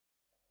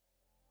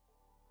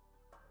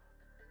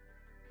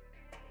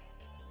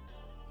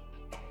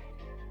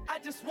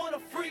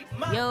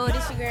Yo,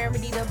 this your girl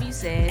DW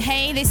says.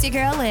 Hey, this your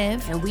girl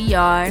Liv. And we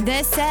are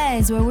This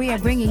Says, where we are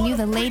bringing you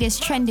the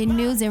latest trending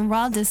news and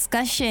raw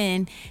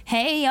discussion.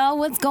 Hey, y'all,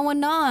 what's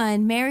going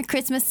on? Merry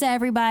Christmas to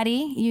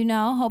everybody.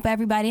 Hope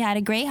everybody had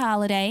a great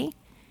holiday.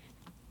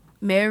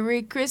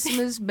 Merry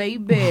Christmas,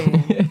 baby.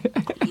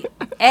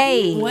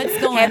 Hey, what's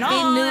going Happy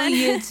on? New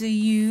Year to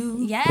you.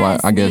 Yes, Well,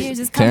 I guess New Year's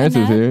is Terrence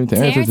coming is here. up.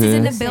 Terrence is is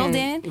in here. the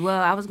building.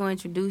 Well, I was going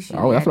to introduce you.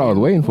 Oh, that's what I was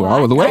waiting for. Well,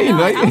 I was waiting.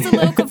 know, Like, I was a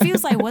little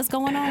confused, like, what's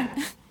going on?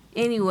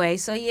 Anyway,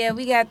 so yeah,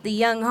 we got the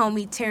young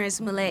homie Terence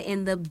Millet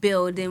in the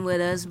building with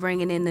us,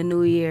 bringing in the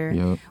new year.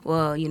 Yep.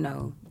 Well,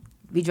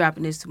 we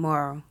dropping this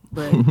tomorrow,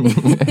 but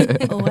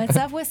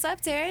What's up,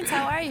 Terrence?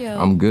 How are you?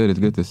 I'm good. It's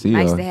good to see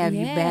nice y'all. to have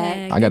you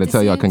back. I got to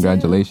tell y'all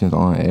congratulations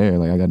on air.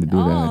 Like, I got to do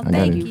Oh, that. I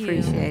thank gotta, you.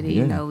 Appreciate it.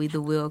 Yeah. We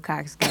the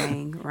Wilcox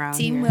gang around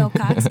Team here.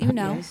 Wilcox,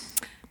 Yes.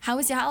 How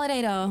was your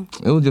holiday, though?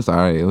 It was just all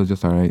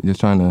right. Just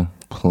trying to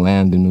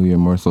plan the new year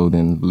more so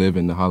than live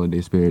in the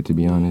holiday spirit, to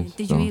be honest.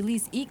 Did So, you at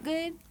least eat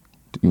good?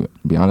 to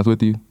be honest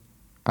with you,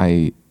 I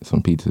ate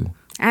some pizza.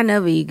 I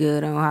never eat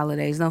good on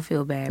holidays. Don't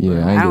feel bad, bro.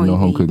 Yeah, I ain't don't get no eat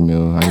home meat. cooked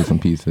meal. I ate some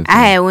pizza.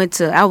 I went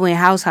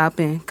house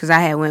hopping because I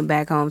had went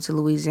back home to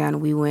Louisiana.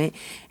 We went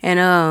and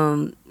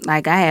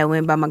I had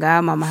went by my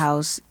godmama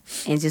house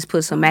and just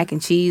put some mac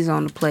and cheese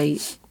on the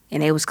plate,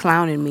 and they was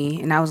clowning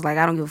me, and I was like,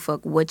 I don't give a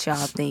fuck what y'all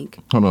think.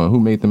 Hold on, who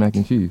made the mac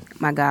and cheese?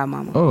 My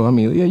godmama. Oh, I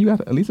mean, yeah, you got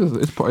at least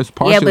it's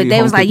partially. Yeah, but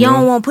they was like, you home-cooked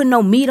don't meal. want to put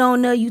no meat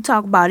on there. You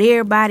talk about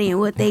everybody and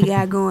what they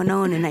got going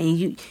on, and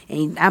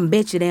I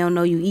bet you they don't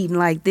know you eating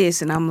like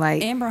this. And I'm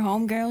like, Amber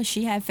homegirl,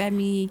 she had fed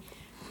me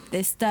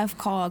this stuff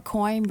called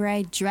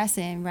cornbread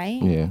dressing, right?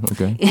 Yeah,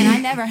 okay. And I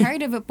never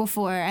heard of it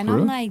before. And For I'm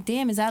real? like,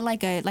 damn, is that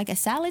like a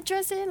salad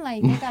dressing?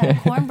 Like they got a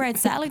cornbread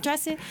salad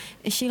dressing?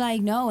 And she like,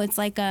 no, it's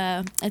like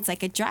a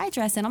dry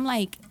dressing. I'm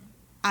like,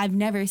 I've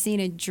never seen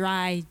a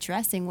dry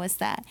dressing. What's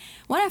that?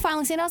 When I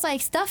finally seen it, I was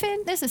like,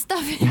 stuffing? This is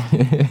stuffing.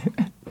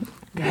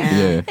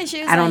 Yeah. And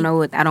she was I don't like, know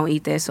what I don't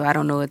eat that, so I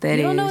don't know what that is.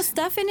 You don't know what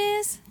stuffing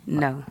is?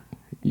 No,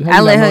 How I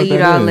you let not know her what eat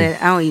that all is?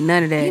 that. I don't eat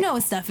none of that. You know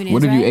what stuffing is,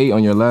 What have right? you ate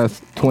on your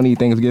last 20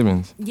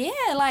 Thanksgivings? Yeah,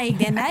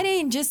 like, and that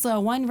ain't just a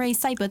one race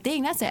type of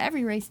thing. That's a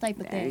every race type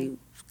of Hey, thing.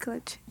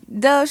 clutch.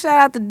 Dub, shout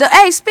out to Dub.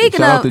 Hey, speaking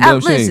Shout out of, to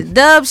Dub listen, Shakes.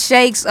 Dub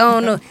Shakes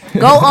on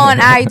go on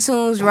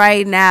iTunes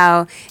right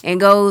now and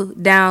go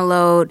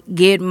download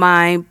Get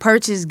Mine,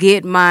 purchase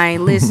Get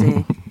Mine.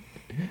 Listen,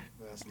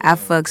 I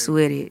fucks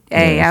with it.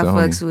 Hey, Yeah, I so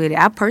fucks with it.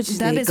 I purchased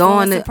Dub it. is Go full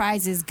on of the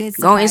surprises, good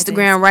go on surprises.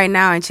 Instagram right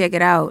now and check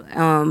it out.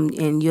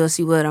 And you'll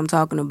see what I'm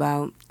talking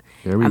about.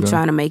 There we I'm go.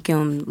 trying to make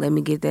him let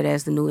me get that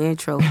as the new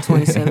intro for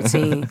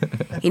 2017.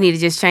 He need to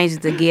just change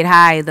it to Get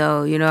High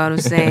though, you know what I'm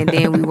saying?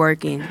 Then we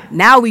working.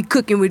 Now we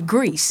cooking with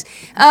grease.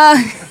 Love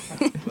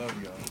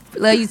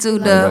you too,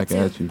 Dub. Back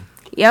at you.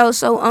 Yo,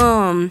 so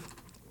I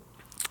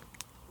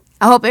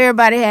hope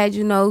everybody had,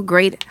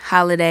 great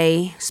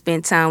holiday,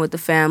 spent time with the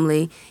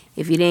family.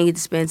 If you didn't get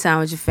to spend time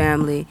with your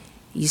family,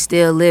 you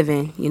still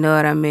living, you know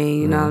what I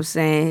mean? You know what I'm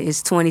saying?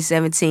 It's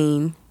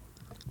 2017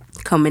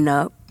 coming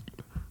up.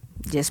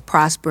 Just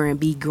prosper and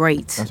be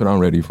great. That's what I'm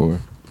ready for.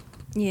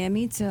 Yeah,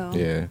 me too.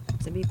 Yeah.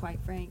 To be quite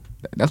frank.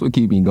 That's what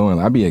keep me going.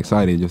 I be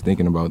excited just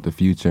thinking about the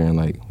future and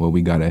like what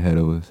we got ahead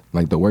of us.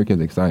 Like the work is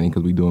exciting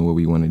because we doing what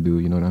we want to do.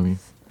 You know what I mean?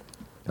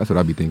 That's what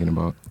I be thinking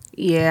about.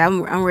 Yeah,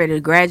 I'm ready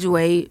to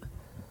graduate,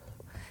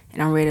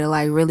 and I'm ready to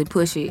like really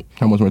push it.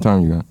 How much more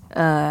time you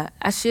got?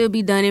 I should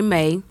be done in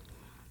May.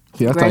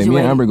 See, that's tight. Me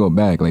Graduate. and Amber go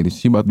back. Like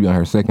she about to be on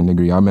her second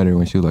degree. I met her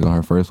when she was like on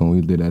her first one. We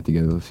did that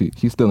together.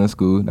 She's still in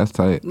school. That's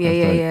tight. Yeah,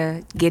 That's tight.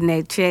 yeah. Getting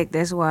that check.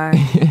 That's why.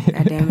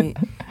 God damn it.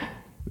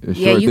 It's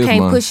Yeah, short you this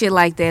can't month. push it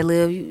like that,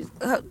 Liv.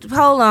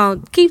 Hold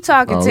on. Keep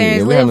talking, Oh, Terrence.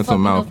 yeah, we Liv having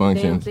some fucking up the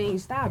damn malfunctions. thing.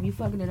 Stop. You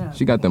fucking it up.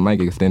 She got the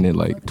mic extended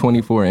like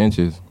 24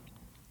 inches.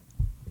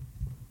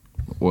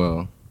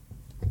 Well,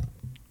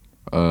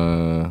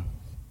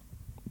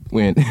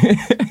 when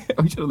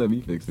you should have let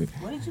me fix it.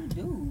 What did you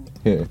do?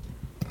 Here.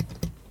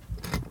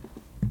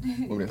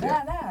 What is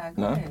that? Nah.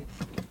 Go Nah? ahead.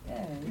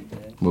 Yeah, you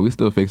good. But we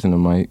still fixing the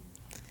mic.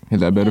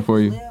 Is that better for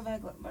you? Liv,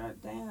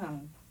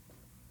 damn.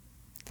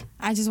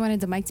 I just wanted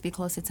the mic to be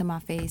closer to my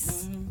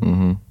face.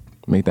 Mm-hmm.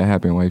 Make that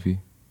happen, wifey.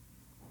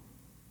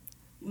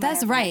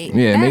 That's right.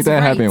 Yeah, make That's that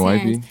right, happen, Terrence.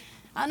 wifey.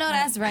 I know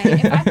that's right.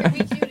 If I could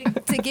reach you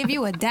to give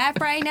you a dap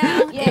right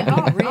now, Yeah,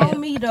 it'd be real. on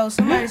me though.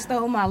 Somebody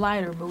stole my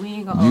lighter, but we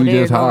ain't gonna. You there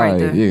just it go high. right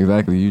there. Yeah,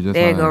 exactly. You just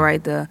There high. it go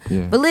right there.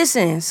 Yeah. But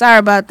listen, sorry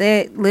about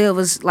that. Liv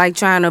was like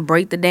trying to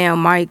break the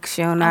damn mic.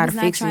 She don't know I how was to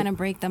not fix trying it. to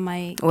break the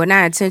mic. Well,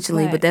 not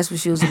intentionally, But- but that's what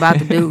she was about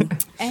to do.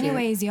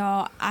 Anyways,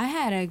 y'all, I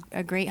had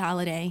a great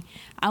holiday.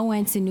 I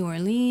went to New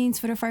Orleans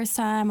for the first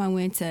time. I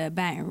went to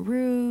Baton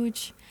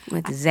Rouge.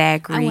 Went to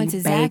Zachary. I went to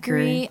Bakery.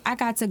 Zachary. I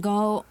got to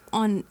go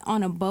on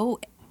a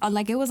boat.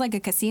 Like it was like a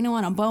casino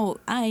on a boat.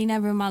 I ain't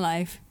never in my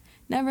life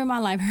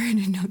heard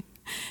of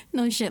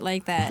no shit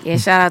like that. Yeah,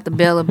 shout out to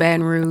Bella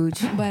Baton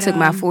Rouge. But, Took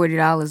my $40,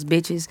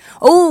 bitches.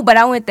 Oh, but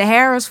I went to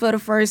Harris for the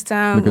first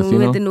time The when we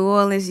went to casino? New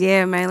Orleans.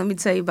 Yeah, man, let me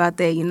tell you about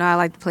that. You know, I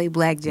like to play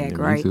blackjack, Yeah,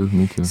 right? Me too.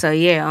 Me too. So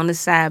yeah, on the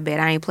side bet,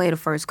 I ain't played the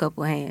first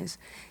couple of hands.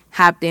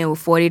 Hopped in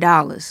with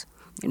 $40.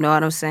 You know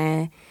what I'm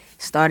saying?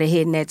 Started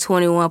hitting that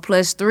 21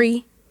 plus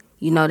 3.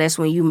 You know, that's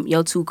when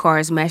your two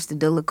cards match the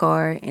dealer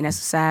card, and that's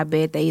a side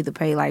bet. They either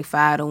pay like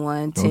 5 to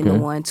 1, 10 to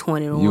 1,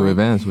 20 to 1. You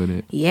advance with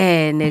it.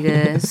 Yeah,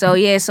 nigga.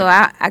 so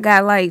I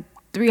got like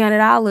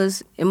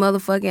 $300 in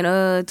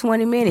motherfucking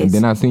 20 minutes. And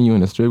then I seen you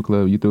in the strip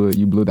club. You threw it.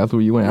 You blew. That's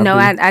where you went. No,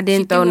 after? I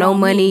didn't throw no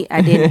money.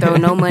 I didn't throw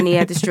no money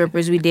at the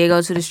strippers. We did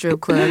go to the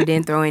strip club.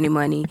 Didn't throw any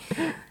money.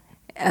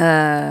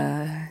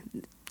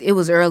 It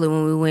was early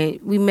when we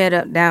went. We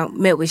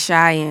met with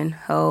Cheyenne,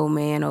 oh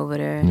man, over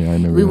there. Yeah, I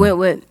remember. We went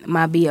with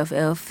my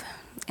BFF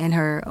and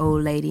her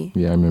old lady.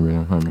 Yeah, I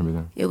remember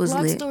that. It was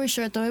Long lit. story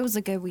short, though, it was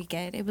a good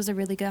weekend. It was a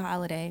really good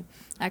holiday.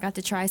 I got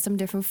to try some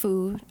different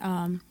food.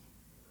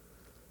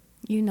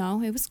 You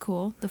know, it was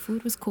cool. The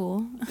food was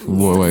cool.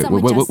 Wait,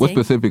 what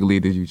specifically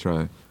did you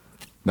try?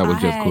 That was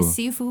I just had cool.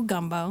 seafood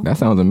gumbo. That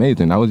sounds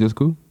amazing. That was just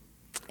cool.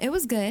 It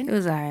was good. It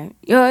was alright.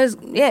 It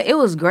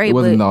was great. It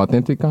wasn't but the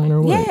authentic kind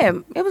or what? yeah,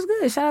 it was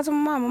good. Shout out to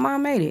my mom. My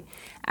mom made it.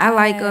 I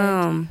like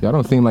Y'all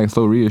don't seem like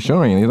so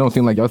reassuring. It don't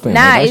seem like y'all saying.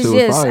 Nah, that it's shit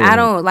was just fire. I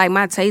don't like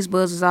my taste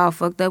buds was all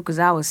fucked up because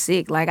I was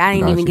sick. Like I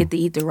didn't even Gotcha. get to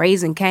eat the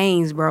Raisin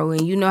Canes, bro.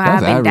 And you know how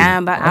That's I've been average.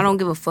 dying, but I don't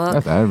give a fuck.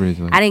 That's average.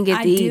 Like, I didn't get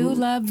I to eat. do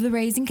love the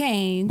Raisin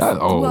Canes.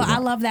 Oh. Well, I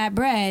love that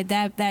bread.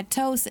 That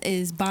toast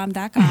is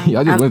bomb.com.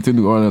 y'all just went to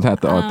New Orleans,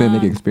 had the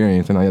authentic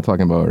experience, and now you're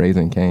talking about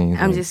Raisin Canes.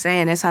 I'm like, just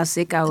saying that's how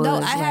sick I was. No, I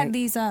like, had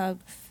these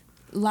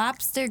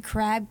lobster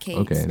crab cakes.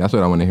 Okay, that's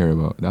what I want to hear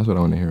about.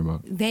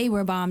 They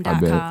were bomb.com. I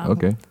bet.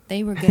 Okay.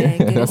 They were good. Good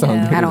That as sounds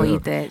hell. good. I don't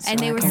eat that. And so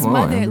they I were can't- Come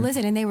on, smothered. Amber.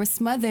 Listen, and they were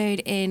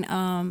smothered in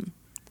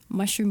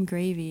mushroom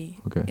gravy.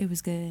 Okay. It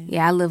was good.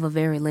 Yeah, I live a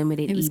very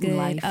limited It was eating good.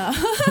 life.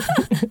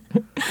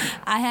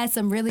 I had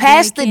some really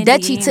Pass good the candy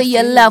Dutchie and to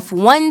your food. left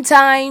one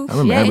time. I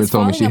remember Yeah, Amber it's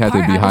told me she falling had to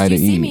be apart. I high wish to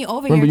you see eat. me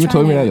over Remember here you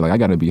told me trying that to- like I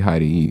gotta be high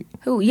to eat.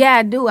 Who? Yeah,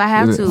 I do. I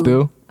have Is it to.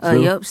 still?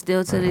 Still? Yep,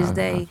 still to this I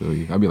day. feel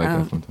you. I be like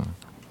that sometimes.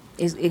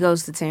 It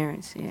goes to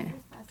Terrence. Yeah.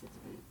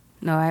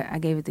 No, I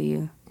gave it to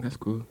you. That's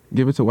cool.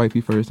 Give it to wifey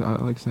first.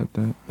 I'll accept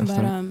that. That's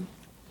But tight.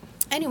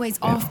 anyways,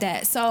 off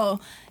that. So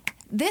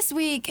this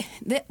week,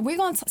 we're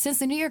going to, since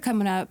the new year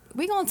coming up,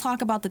 we're going to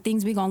talk about the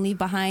things we're going to leave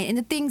behind and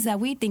the things that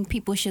we think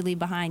people should leave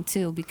behind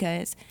too.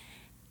 Because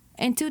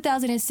in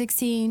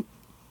 2016,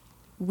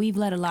 we've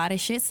let a lot of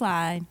shit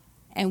slide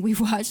and we've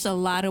watched a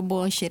lot of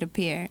bullshit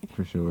appear.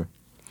 For sure.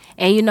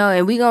 And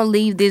and we gonna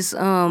leave this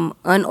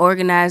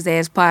unorganized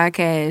ass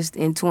podcast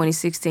in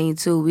 2016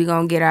 too. We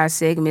gonna get our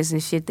segments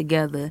and shit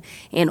together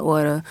in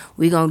order.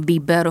 We gonna be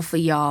better for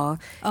y'all.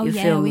 Oh, You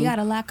yeah, feel we me? got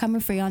a lot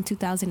coming for you on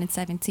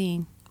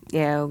 2017.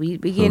 Yeah, we So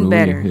getting do we.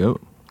 better. Yep.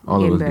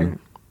 All of us do.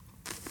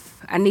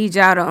 I need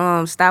y'all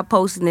to stop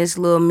posting this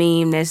little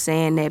meme that's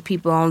saying that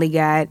people only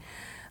got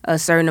a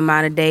certain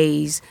amount of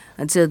days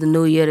until the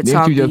new year to Didn't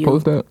talk you to just you.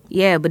 post that?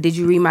 Yeah, but did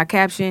you read my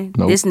caption?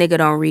 Nope. This nigga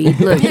don't read.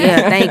 Look,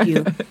 yeah, thank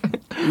you.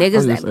 I'm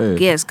just Niggas, saying.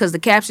 yes, because the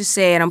caption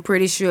said, I'm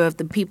pretty sure if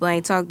the people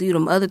ain't talked to you,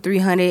 them other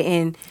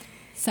 340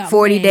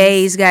 Something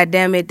days,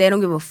 goddamn it, they don't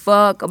give a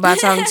fuck about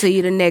talking to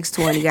you the next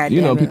 20, goddamn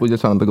You know, it. people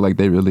just trying to look like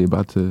they really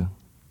about to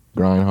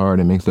grind hard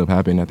and make stuff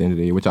happen at the end of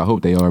the year, which I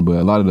hope they are. But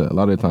a lot of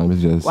the time,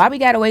 it's just Why we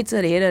gotta wait till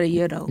the end of the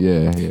year, though?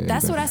 yeah. That's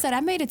what exactly. I said. I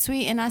made a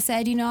tweet and I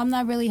said, I'm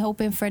not really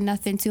hoping for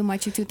nothing too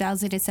much in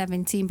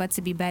 2017, but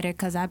to be better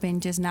because I've been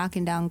just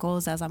knocking down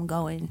goals as I'm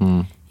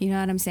going. You know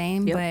what I'm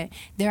saying? Yep. But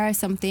there are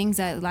some things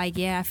that,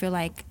 I feel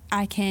like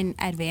I can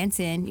advance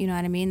in, you know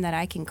what I mean? That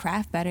I can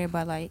craft better,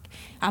 but,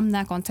 I'm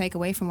not going to take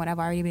away from what I've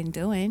already been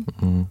doing.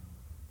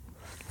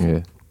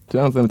 Yeah.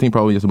 2017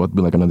 probably just about to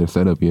be like another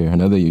setup year,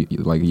 another year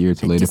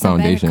to lay the Just a better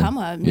foundation. come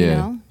up, you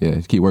know? Yeah.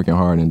 Just keep working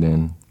hard and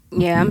then.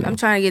 Yeah, I'm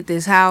trying to get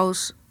this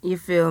house. You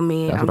feel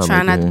me? That's I'm what I trying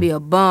like not to to be hear. a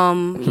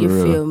bum. For You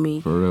real, feel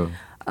me? For real.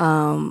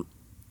 I'm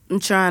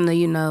trying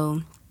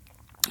to,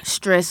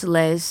 stress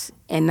less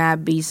and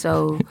not be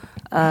so.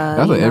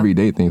 That's you an know.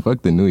 everyday thing.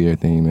 Fuck the New Year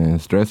thing, man.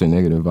 Stress and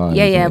negative vibes.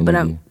 Yeah, and but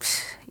energy.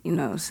 you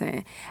know what I'm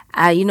saying.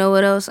 You know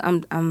what else?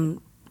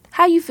 I'm.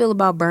 How you feel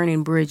about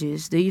burning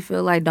bridges? Do you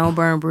feel like don't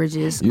burn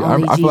bridges? Yeah,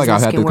 Only I feel like I've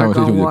Jesus had can this work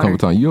conversation on with you a water. couple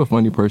times. You're a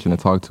funny person to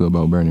talk to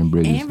about burning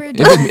bridges. Amber If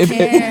doesn't it's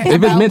care if it's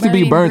about meant to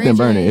be burning burnt, then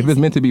burn it. If bridges. it's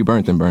meant to be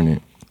burnt, then burn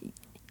it.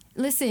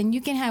 Listen,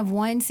 you can have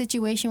one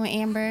situation with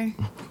Amber,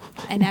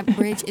 and that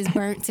bridge is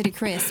burnt to the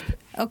crisp.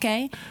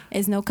 Okay,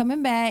 there's no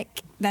coming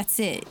back. That's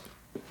it.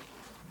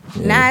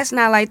 Nah, it's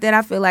not like that.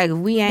 I feel like if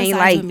we ain't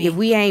Besides with me. if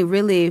we ain't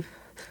really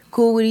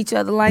cool with each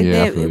other like Yeah,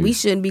 I that, feel we you.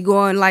 shouldn't be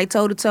going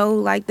toe to toe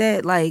like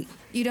that. Like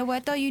You know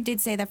what though? You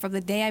did say that from the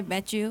day I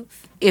met you.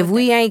 if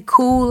we ain't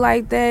cool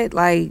like that,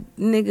 like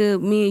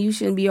nigga, me and you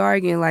shouldn't be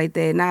arguing like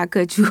that. Nah, I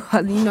cut you off.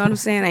 You know what I'm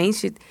saying? I ain't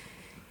shit.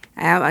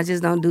 I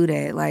just don't do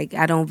that. Like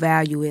I don't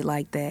value it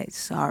like that.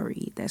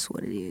 Sorry, that's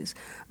what it is.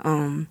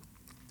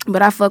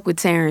 But I fuck with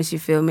Terrence. You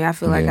feel me? I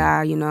feel like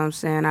Yeah. you know what I'm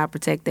saying. I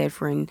protect that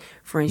friendship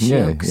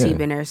Yeah, because he yeah.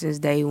 been there since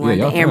day one.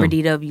 y'all the Amber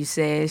fam. DW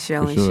says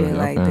show For and sure, shit y'all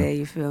like fam. that.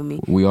 You feel me?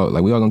 We all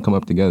gonna come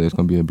up together. It's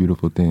gonna be a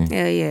beautiful thing.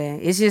 Yeah, yeah.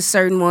 It's just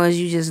certain ones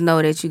you just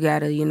know that you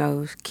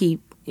gotta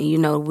keep, and you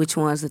know which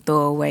ones to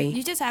throw away.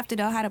 You just have to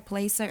know how to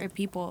play certain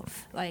people.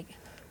 Like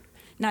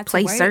not to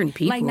place word, certain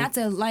people. not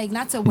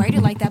to word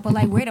it like that, but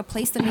like where to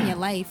place them in your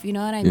life. You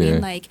know what I Yeah,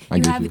 mean? Like I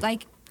you get have you.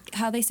 like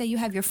how they say you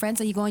have your friends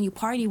that you go and you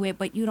party with,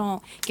 but you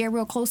don't get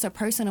real close or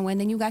personal. And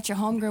then you got your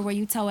homegirl where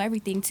you tell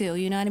everything to.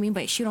 You know what I mean?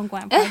 But she don't go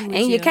out and party with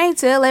And you. you can't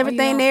tell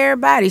everything to don't-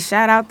 everybody.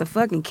 Shout out to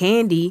fucking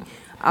Candy.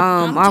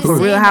 I'm Off just of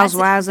saying, Real that's-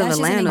 Housewives of that's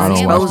just an Atlanta, I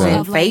don't watch exposing that.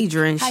 of, like,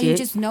 Phaedra and how you shit.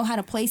 just know how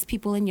to place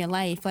people in your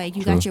life. Like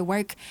you True. got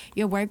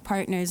your work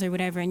partners or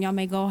whatever, and y'all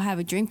may go have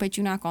a drink, but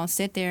you're not gonna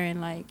sit there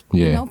and like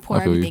Yeah, pour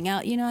I feel you. everything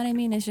out. You know what I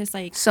mean? It's just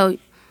like So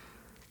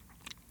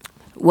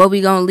what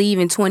we gonna leave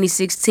in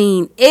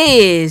 2016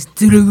 is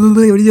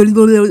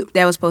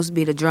that was supposed to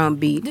be the drum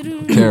beat.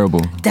 Terrible.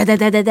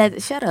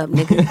 Shut up,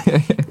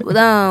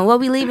 nigga. What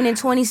we leaving in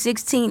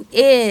 2016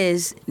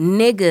 is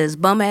niggas,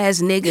 bum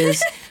ass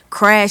niggas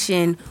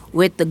crashing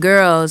with the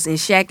girls and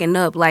shacking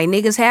up. Like,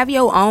 niggas, have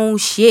your own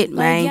shit,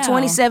 man. yo.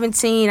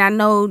 2017, I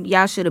know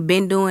y'all should have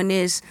been doing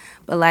this,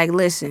 but like,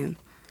 listen.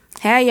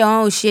 Have your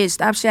own shit.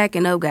 Stop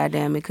shacking up,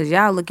 goddammit, because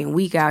y'all looking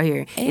weak out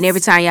here. And It's-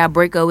 every time y'all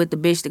break up with the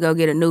bitch to go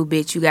get a new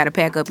bitch, you got to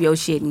pack up your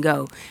shit and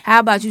go. How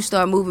about you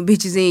start moving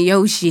bitches in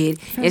your shit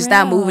and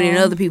stop moving in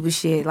real. other people's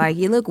shit? Like,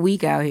 you look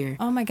weak out here.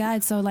 oh my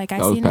god. So like I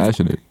was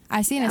passionate.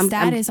 I seen a I'm-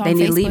 status they on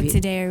need to leave Facebook it.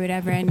 today or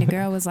whatever, and the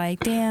girl was like,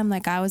 damn,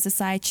 like I was a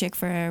side chick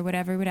for her,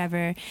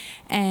 whatever.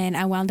 And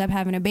I wound up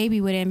having a baby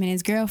with him, and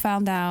his girl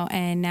found out,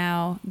 and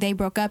now they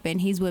broke up,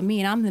 and he's with me,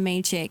 and I'm the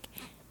main chick.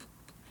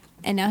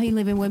 And now he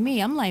living with me.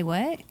 I'm like,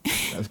 what?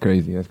 That's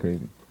crazy. That's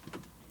crazy.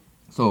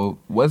 So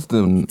what's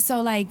the?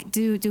 So like,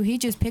 do he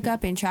just pick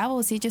up and travel?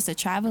 Is he just a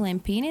traveling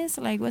penis?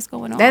 Like, what's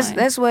going on?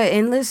 That's what.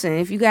 And listen,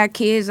 if you got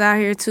kids out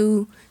here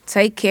too,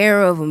 take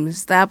care of them.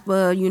 Stop,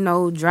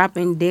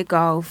 dropping dick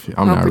off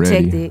I'm not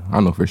unprotected. ready.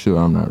 I know for sure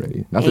I'm not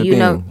ready. That's And the you thing,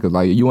 know- because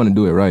like you want to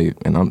do it right,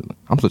 and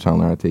I'm still trying to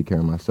learn how to take care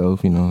of myself,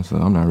 So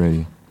I'm not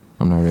ready.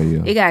 I'm not ready.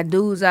 They got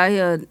dudes out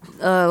here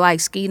like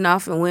skeeting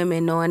off on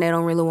women, knowing they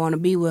don't really want to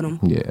be with them.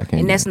 Yeah, I can't.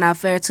 And do that's it. not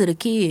fair to the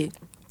kid,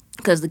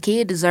 because the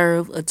kid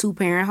deserve a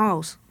 2-parent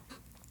house.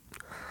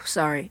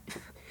 Sorry.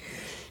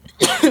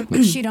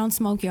 She don't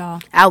smoke,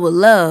 y'all. I would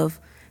love,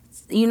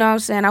 you know what I'm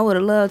saying? I would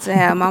have loved to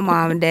have my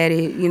mom and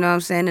daddy, you know what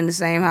I'm saying, in the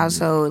same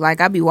household.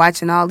 Like, I be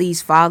watching all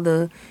these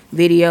father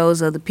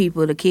videos of the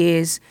people, the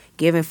kids,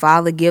 giving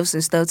father gifts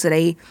and stuff to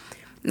they.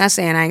 Not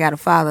saying I ain't got a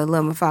father, I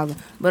love my father.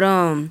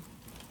 But,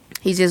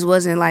 he just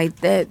wasn't like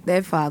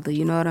that father,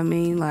 you know what I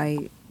mean?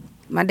 Like,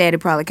 my daddy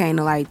probably came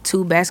to like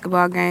 2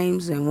 basketball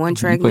games and 1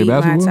 track play meet my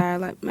basketball? entire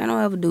life. Man,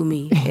 don't ever do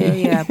me. Hell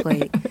yeah, I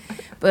played.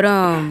 But,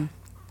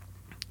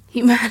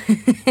 he might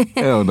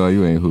Hell no,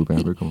 you ain't hoop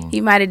Amber. Come on. he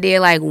might have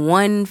did like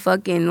 1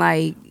 fucking,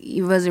 like,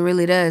 he wasn't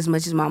really there as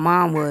much as my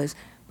mom was.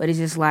 But it's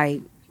just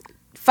like,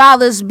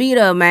 fathers beat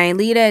up, man.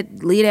 Leave that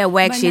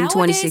whack But shit in nowadays, though,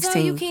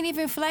 2016. you can't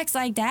even flex.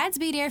 Like, dads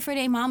be there for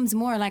their moms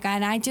more. Like,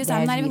 I'm not Dads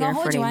even be going there to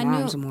hold for you. their I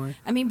moms knew. more.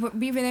 I mean,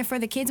 be there for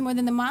the kids more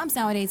than the moms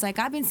nowadays. Like,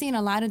 I've been seeing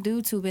a lot of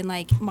dudes who've been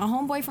like, my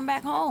homeboy from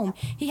back home,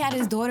 he had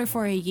his daughter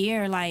for a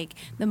year. Like,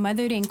 the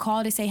mother didn't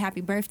call to say happy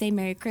birthday,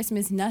 Merry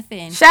Christmas,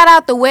 nothing. Shout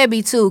out to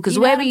Webby, too, because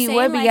You know what I'm Webby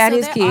saying? Like, got so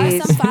his there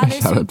kids. are some fathers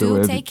Shout who out to do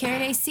Webby. take care of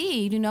their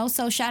seed,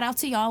 So shout out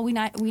to y'all. We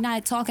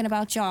not talking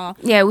about y'all.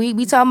 Yeah,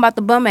 we talking about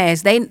the bum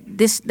ass.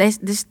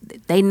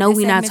 They know This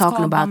we not segment's talking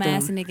called about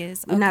bum-ass them.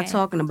 niggas. We're not Okay.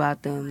 talking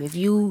about them. If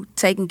you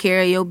taking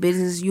care of your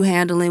business, you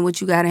handling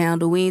what you gotta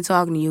handle. We ain't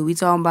talking to you. We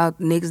talking about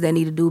niggas that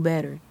need to do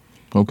better.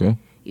 Okay.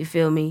 You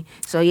feel me?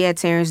 So yeah,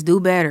 Terrence,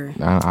 do better.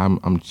 I'm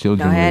childrenless.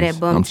 Don't have that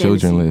bum I'm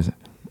tendency. childrenless.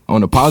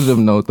 On a positive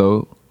note,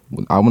 though,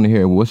 I want to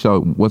hear what's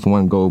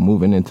one goal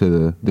moving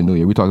into the new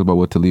year. We talked about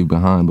what to leave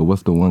behind, but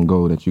what's the one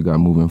goal that you got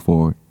moving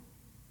forward?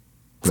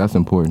 That's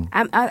important.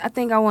 I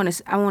think I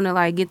wanna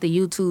like get the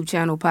YouTube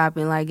channel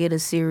popping, like get a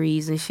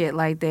series and shit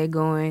like that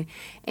going,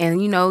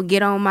 and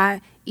get on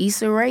my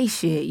Issa Rae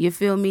shit. You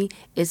feel me?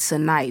 It's a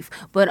knife,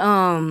 but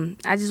I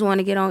just want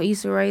to get on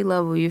Issa Rae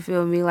level. You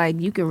feel me? Like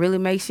you can really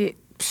make shit.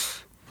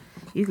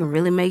 You can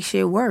really make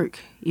shit work.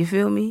 You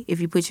feel me?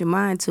 If you put your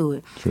mind to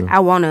it. True. I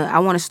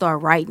wanna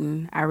start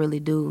writing. I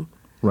really do.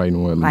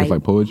 Writing what? Just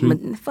like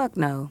poetry? Fuck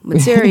no,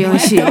 material and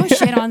Don't shit.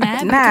 shit on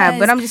that. Nah, because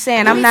but I'm just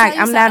saying let I'm me not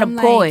tell you a something,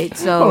 poet. like-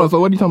 So Hold on, so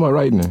what are you talking about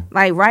writing then?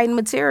 like writing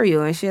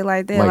material and shit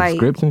like that. Like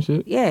scripts and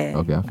shit? Yeah.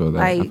 Okay, I feel that.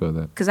 Like, I feel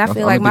that. Cause I I've feel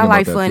been like my thinking about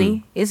life that, funny.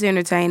 too. It's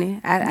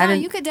entertaining. I No,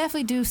 didn't. you could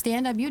definitely do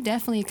stand up. You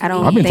definitely could. I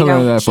don't I've been think telling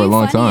I'm- her that for a She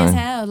long funny as time.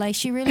 hell. Like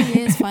she really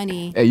is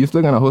funny. Hey, you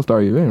still gonna host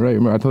our event, right?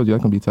 Remember I told you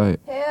that's gonna be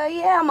tight. Hell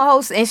yeah, I'm a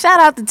host. And shout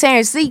out to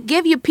Terrence. See,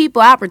 give your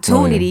people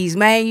opportunities,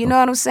 man. You know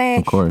what I'm saying?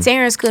 Of course.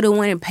 Terrence could have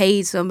went and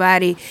paid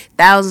somebody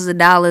thousands of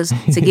dollars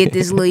to get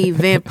this little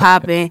event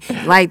popping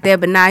like that.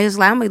 But now he's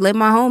like, I'm gonna let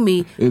my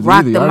homie It's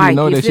rock easy. the I already mic.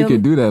 know You that she feel me?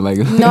 could do that. Like,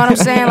 You know what I'm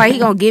saying? Like he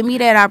gonna give me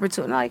that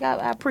opportunity. Like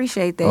I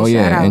appreciate that. oh Shout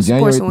yeah, out. and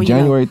Support someone you know.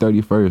 January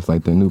 31st,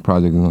 like the new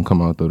project is gonna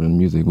come out though. The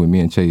music with me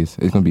and Chase,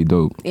 it's gonna be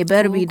dope. It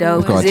better be Cool,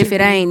 dope. cool. Cause It's if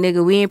called it ain't,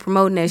 nigga, we ain't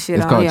promoting that shit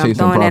It's on called here. I'm Chase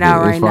and throwing that Profit.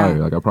 out right It's fire.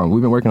 now. Like I promise,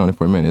 we've been working on it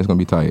for a minute. It's gonna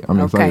be tight. I'm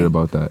excited Okay.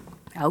 about that.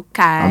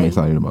 Okay. I'm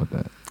excited about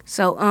that.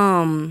 So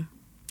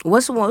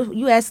What's one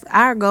you asked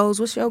our goals?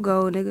 What's your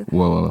goal, nigga?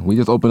 Well, we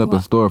just opened up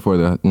a store for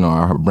the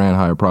our brand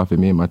Higher Profit.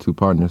 Me and my two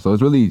partners. So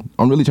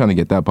I'm really trying to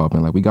get that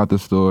popping. Like we got the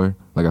store.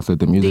 Like I said,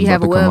 the Do music's you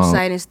have a about to come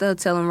website out. and stuff?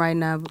 Tell them right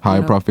now.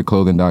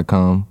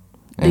 HigherProfitClothing.com.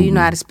 Do you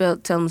know how to spell?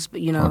 Tell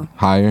them.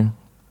 Higher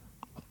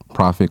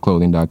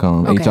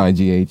ProfitClothing.com. Okay.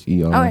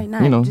 HIGHER. All right,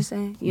 nice. You know, Just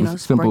saying. just break it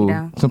simple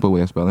down. simple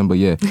way of spelling. But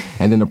yeah,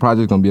 and then the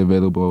project's gonna be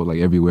available like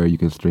everywhere you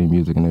can stream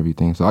music and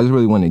everything. So I just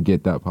really want to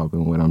get that popping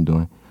with what I'm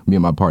doing. Me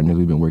and my partners,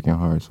 we've been working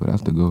hard, so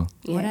that's the goal.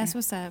 Yeah. Well, that's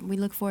what's up. We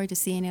look forward to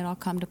seeing it all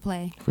come to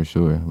play. For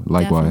sure.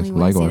 Likewise.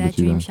 Definitely want to see that with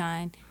you dream guys.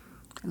 shine.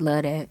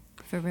 Love that.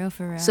 For real,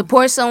 for real.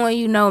 Support someone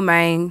you know,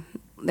 man.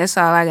 That's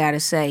all I gotta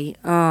say.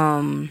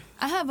 I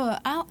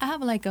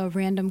have like a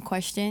random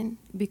question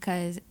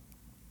because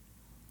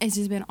it's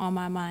just been on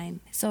my mind.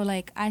 So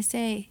like I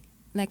say,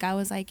 like I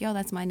was like, yo,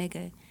 that's my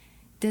nigga.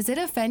 Does it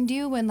offend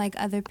you when like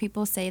other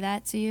people say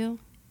that to you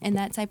in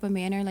that type of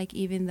manner? Like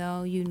even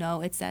though you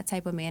know it's that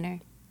type of manner.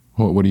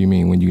 What do you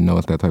mean when you know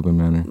it's that type of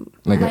manner?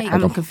 Like,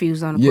 I'm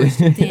confused on the Yeah.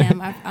 question.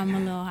 Damn, I'm a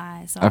little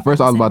high. So At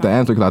first I was about to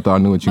answer because I thought I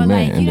knew what you But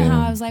meant. like, and you know then,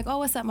 how I was like, oh,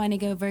 what's up, my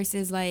nigga,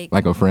 versus like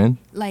a friend?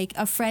 like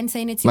a friend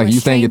saying it to you, Like or you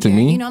a saying it to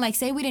stranger. me? You know, like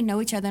say we didn't know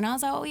each other, and I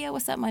was like, oh yeah,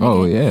 what's up, my nigga?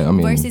 Oh, yeah, I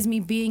mean- versus me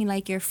being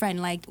like your friend,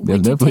 like There's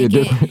would you definitely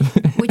take a difference.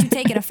 it? Would you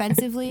take it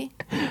offensively?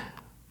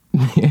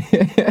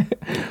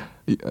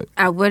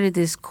 Where did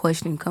this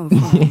question come from?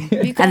 I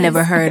Because-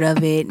 never heard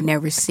of it,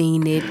 never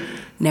seen it,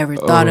 never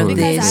thought of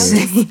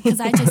this. Because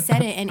I just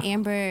said it, and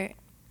Amber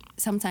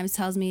sometimes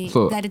tells me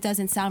So- that it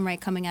doesn't sound right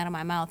coming out of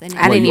my mouth, and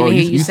I didn't even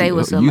hear you say say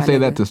what's up, You my say nigga.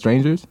 that to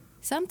strangers?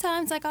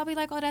 sometimes like I'll be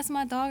like, oh, that's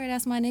my dog or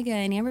that's my nigga,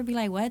 and Amber be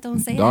like, what? Don't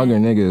say Dog that. or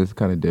nigga is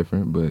kind of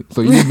different, but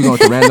so you just be going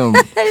to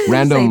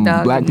random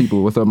dog. black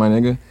people. What's up, my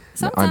nigga? I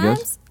Sometimes,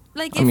 guess.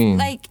 like I if mean-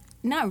 like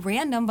not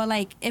random, but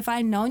like if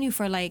I've known you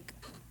for like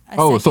a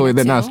Oh, second so or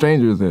they're not two.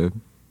 strangers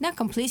then? Not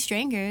complete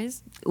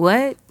strangers.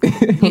 What?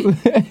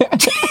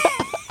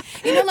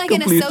 You know, like an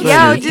Complete associate.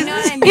 strangers. You know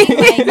what I mean?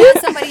 Like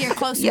not somebody you're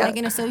close to, Yeah. like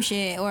an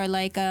associate or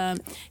like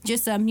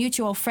just a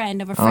mutual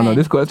friend of a I friend. don't know.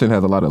 This question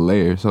has a lot of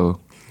layers, so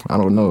I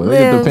don't know. It Liv.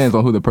 just depends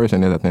on who the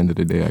person is at the end of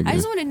the day, I I guess.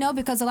 just want to know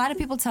because a lot of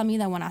people tell me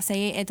that when I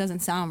say it, it doesn't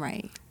sound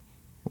right.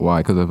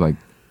 Why? Because of like,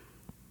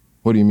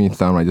 what do you mean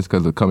sound right? Just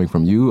because of coming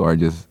from you, or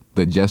just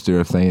the gesture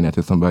of saying that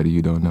to somebody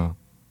you don't know?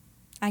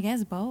 I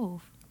guess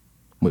both.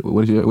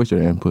 What's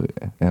your input,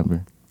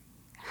 Amber?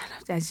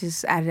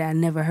 I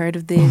never heard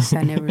of this.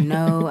 I never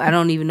know. I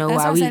don't even know That's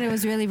why why I we. said it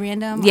was really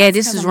random. Yeah, It's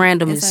this 'cause is I'm-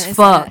 random it's as a-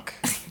 fuck.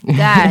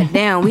 God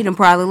damn, we done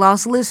probably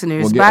lost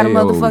listeners by the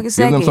motherfucking give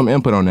second. them some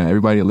input on that.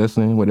 Everybody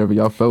listening, whatever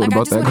y'all felt Like I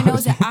about just that want to know,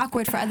 is question. it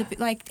awkward for other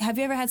people? Like, have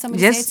you ever had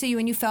somebody say it Just- to you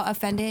and you felt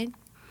offended?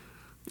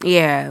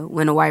 Yeah,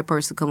 when a white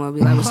person come up, and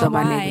be like, "What's But up,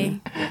 my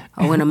why? nigga?"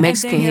 Or when a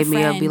Mexican your hit me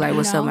up, friend, be like, you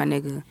 "What's up, know? my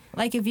nigga?"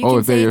 Like if you Oh, can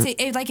if say it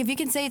they're- to, like if you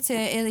can say it to,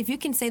 if you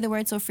can say the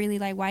word so freely,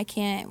 like why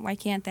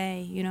can't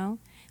they? You know,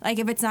 like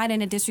if it's not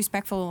in a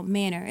disrespectful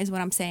manner, is what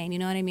I'm saying. You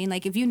know what I mean?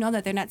 Like if you know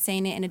that they're not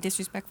saying it in a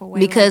disrespectful way,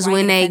 Because like, why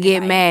when are you they offended get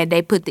by it? mad,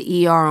 they put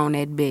the ER on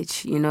that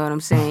bitch. You know what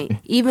I'm saying?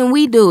 Even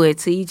we do it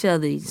to each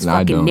other. You Nah, I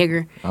fucking don't.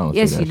 nigger. I don't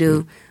Yes, say you that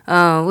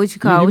do. What you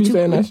call? You what be you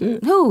saying that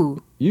shit?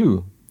 Who?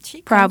 You.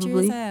 She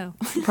Probably. country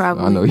as hell.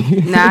 Probably. I know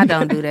you. Nah, I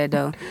don't do that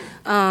though.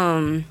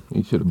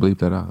 You should have bleeped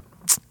that out.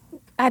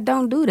 I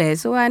don't do that,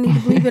 so I need to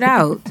bleep it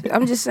out.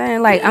 I'm just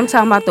saying, like, I'm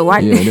talking about the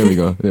white. Yeah, there we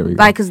go. There we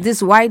go. Like, cause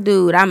this white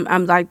dude, I'm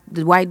like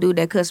the white dude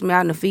that cussed me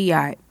out in the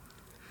Fiat.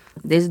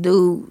 This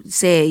dude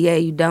said, "Yeah,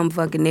 you dumb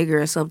fucking nigger"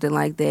 or something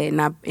like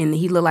that, and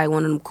he looked like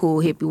one of them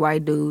cool hippie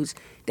white dudes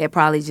that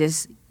probably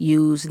just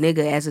use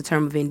nigga as a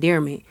term of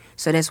endearment.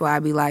 So that's why I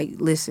be like,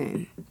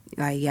 listen,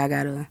 like y'all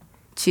gotta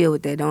chill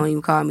with that. Don't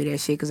even call me that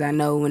shit, cause I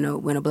know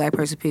when a black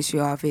person piss you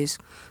off, it's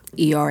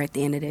ER at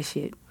the end of that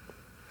shit.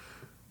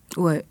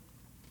 What?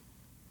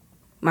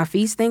 My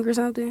feet stink or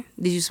something?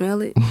 Did you smell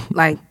it?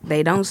 Like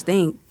they don't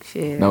stink.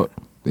 Shit. No,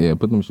 yeah,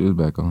 put them shoes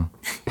back on.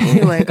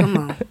 Anyway, come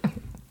on.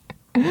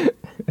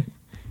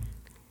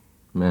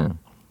 Man.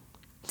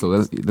 So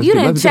let's You get,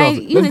 didn't let's change.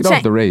 get off, You let's didn't get off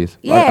change the race.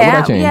 Yeah,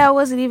 What I changed? I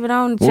wasn't even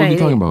on the What were you change.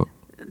 talking about?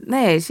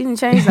 Man, she didn't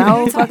change the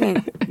whole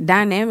fucking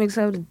dynamics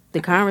of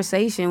the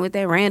conversation with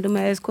that random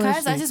ass question.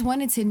 Cause I just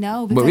wanted to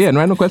know. Because, But yeah,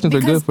 random questions are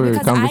good for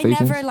because conversations.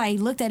 I never like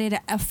looked at it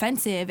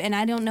offensive, and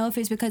I don't know if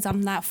it's because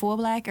I'm not full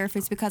black or if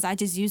it's because I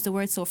just use the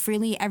word so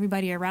freely.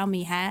 Everybody around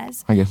me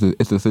has, I guess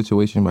it's a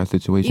situation by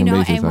situation you know.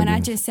 basis. And when I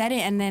guess. just said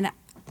it, and then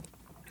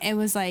it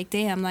was like,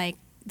 damn, like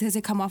does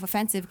it come off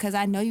offensive? Because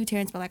I know you,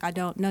 Terrence, but like I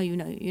don't know you.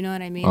 You know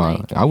what I mean?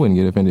 Like I wouldn't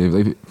get offended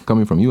if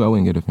coming from you. I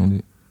wouldn't get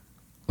offended.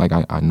 Like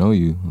I know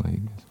you. Like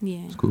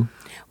yeah. it's cool.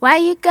 Why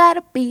you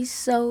gotta be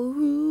so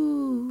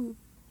rude?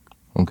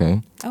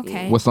 Okay.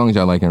 Okay. What songs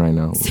y'all liking right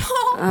now? So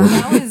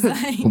that was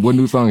like. What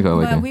new songs y'all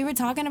But liking? we were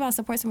talking about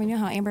support someone, you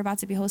know how Amber about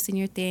to be hosting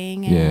your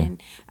thing, Yeah.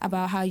 and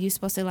about how you're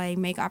supposed to like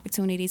make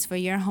opportunities for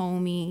your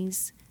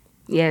homies.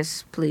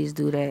 Yes, please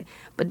do that.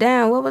 But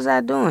damn, what was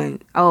I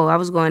doing? Oh, I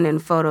was going in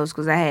the photos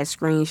because I had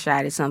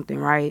screenshotted something,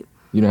 right?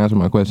 You didn't answer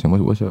my question.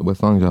 What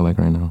songs y'all like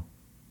right now?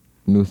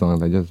 New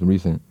songs, like just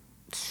recent.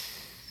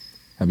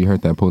 Have you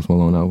heard that Post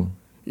Malone album?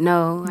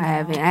 No, I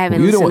haven't. I haven't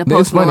You the listened one, to it's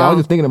Post funny. I was Malone.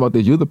 just thinking about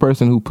this. You're the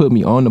person who put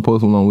me on the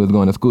Post Malone. We was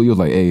going to school. You was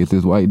like, "Hey, it's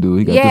this white dude.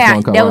 He got this Yeah,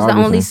 song called that was the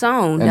Robinson." only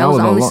song. And That was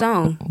the a only long-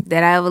 song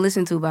that I ever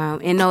listened to by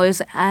him. And no,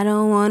 it's I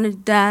Don't Wanna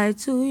Die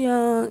Too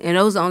Young. And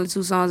those are the only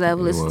two songs I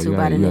ever listened well, to you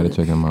by gotta- the you gotta nigga.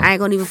 check him out. I ain't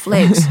gonna even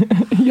flex.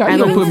 Yeah, I you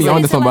know gonna put me you on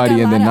to listen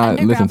somebody and then not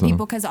listen to him.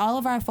 Because all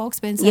of our folks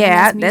been sending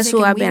Yeah, us that's music who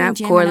and I've we been. been I'm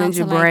jamming out Cortland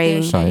to, like, their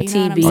Jabray, shit, you know what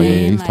I'm TB. Oh yeah,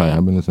 saying? he's tight.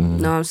 I've been listening.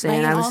 Know what I'm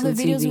saying? Like, I and all listen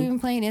the to videos we've TB. been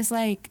playing, it's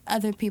like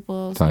other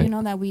people's, Tight. you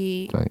know, that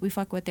we Tight.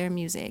 fuck with their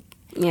music.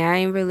 Yeah, I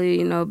ain't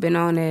really, been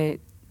on that.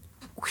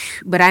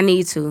 But I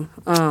need to.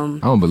 I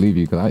don't believe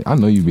you because I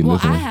know you be Well,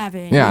 listening. I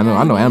haven't. Yeah, I you know. know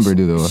I know what I mean? Amber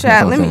do though. That's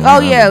Shot, what let I'm me. saying. Oh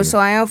Amber yeah, do. so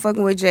I am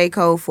fucking with J.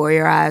 Cole for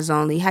Your Eyes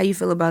Only. How you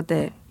feel about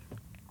that?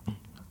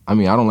 I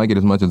mean, I don't like it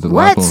as much as the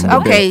What? last one.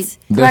 Okay,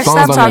 The let's songs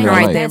stop on talking there are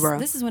right like- there, bro.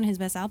 This is one of his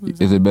best albums.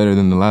 Is though. it better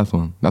than the last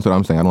one? That's what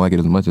I'm saying. I don't like it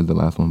as much as the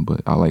last one,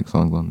 but I like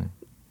songs on there.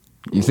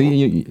 You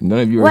see, none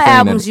of you are What saying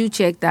albums that. you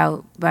checked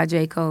out by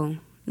J. Cole?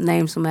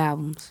 Name some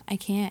albums. I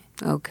can't.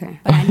 Okay.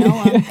 But I know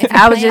him. If you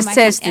I was play 'em, just I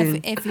can-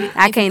 testing. if you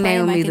I can't play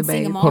name 'em, them I either, can sing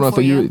babe. 'em all Hold on. for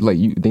So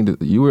you think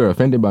that you were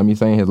offended by me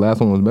saying his last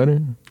one was better?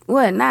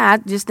 What? Nah, I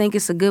just think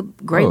it's a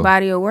great Oh,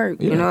 body of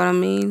work. You yeah. know what I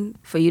mean?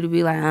 For you to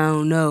be like, I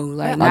don't know.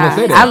 Like, I nah, didn't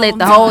say that. I let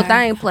the Oh, whole my.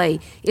 thing play.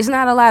 It's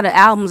not a lot of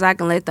albums I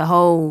can let the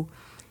whole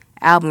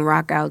album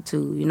rock out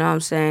to. You know what I'm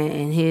saying?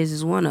 And his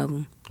is one of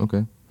them.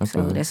 Okay. I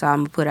feel So that. that's all I'm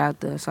gonna put out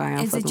there. So I am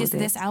Is it fucking just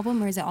with this that.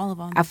 album or is it all of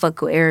them? I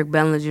fuck with Eric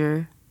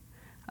Bellinger.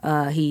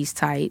 He's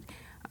tight.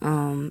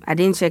 I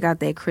didn't check out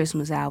that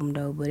Christmas album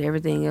though, but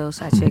everything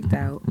else I checked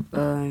out.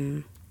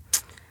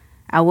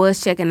 I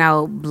was checking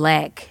out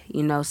Black,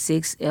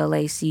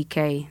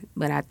 6LACK,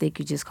 but I think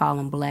you just call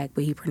him Black,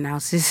 but he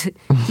pronounces it,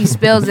 he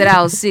spells it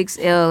out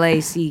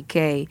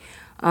 6LACK.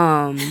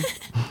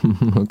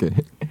 Okay.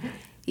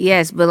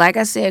 Yes, but like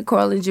I said,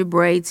 Cortland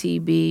Jabray,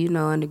 TB,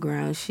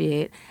 underground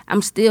shit.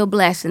 I'm still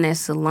blasting that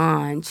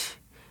Solange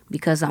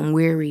because I'm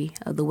weary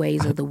of the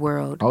ways of the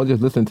world. I was just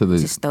listening to the.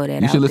 Just throw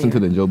that You should out listen there.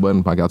 to the Joe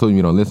Budden podcast. I told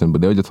you don't listen,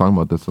 but they were just talking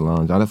about the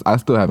Solange. I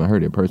still haven't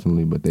heard it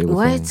personally, but they were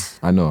What? saying.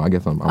 I know. I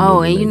guess I'm. Oh,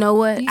 really and you late. know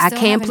what? You I still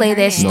can't haven't play heard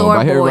that it? No, Store but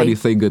I hear Boy. everybody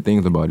say good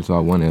things about it, so I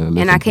want to listen.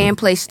 And I to can't it.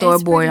 play Store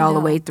It's Boy pretty all the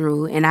dope. way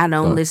through, and I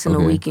don't listen to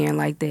okay. Weekend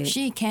like that.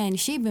 She can.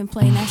 She been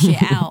playing that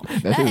shit out.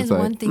 that shit is is tight.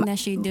 one thing that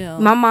she do.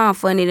 My mom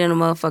funny than a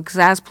motherfucker, cause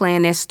I was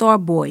playing that Store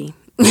Boy.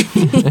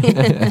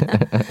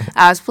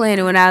 I was playing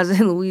it when I was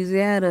in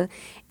Louisiana,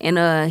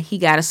 and he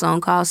got a song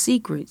called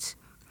Secrets.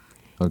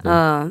 Okay.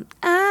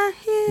 I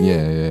hear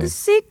Yeah. the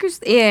secrets.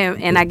 Yeah,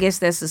 and I guess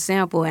that's a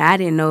sample. And I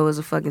didn't know it was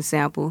a fucking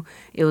sample.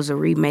 It was a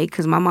remake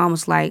because my mom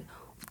was like,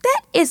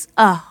 that is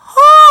a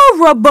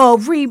horrible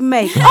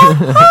remake. A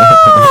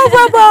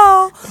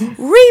horrible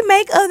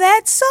remake of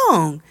that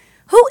song.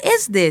 Who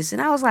is this?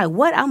 And I was like,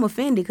 what? I'm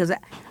offended because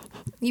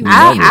You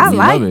love it. I You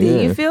liked love it.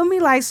 it, You yeah. feel me?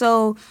 Like,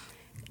 so.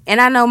 And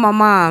I know my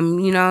mom,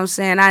 you know what I'm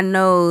saying? I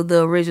know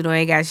the original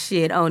ain't got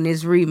shit on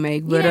this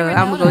remake, but never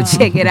I'm gonna go know.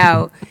 check it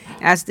out.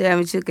 I still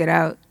haven't checked it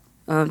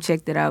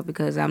out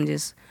because I'm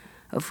just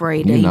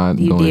afraid You're that not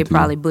he going did to.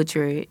 probably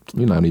butcher it.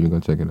 You're not even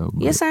gonna check it out.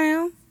 but- Yes, I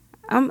am.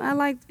 I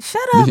like,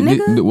 shut up,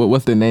 nigga.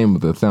 What's the name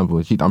of the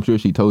sample? I'm sure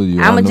she told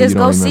you. I I'ma know just you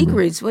don't go remember.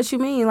 Secrets. What you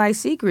mean, like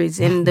Secrets?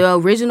 And the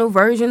original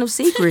version of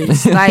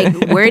Secrets. Like,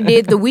 where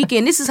did The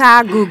Weeknd? This is how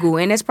I Google,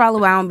 and that's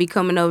probably why I don't be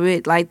coming up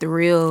with like the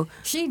real.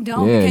 She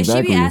don't Yeah, because she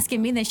exactly. be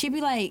asking me that. She be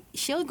like,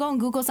 she'll go and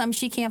Google something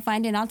she can't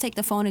find it, and I'll take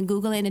the phone and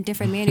Google it in a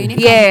different manner. And it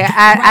Yeah, comes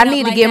I right up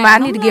need to like get that. my I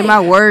And need I'm to get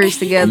like, my words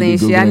together You and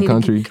be shit. I Googling need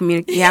country? to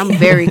communicate. Yeah, I'm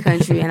very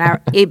country, and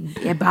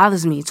it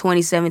bothers me.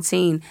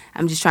 2017.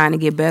 I'm just trying to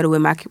get better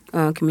with my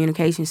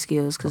communication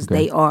skills because Okay.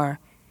 they are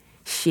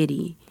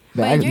shitty. The,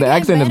 But ac- you're the getting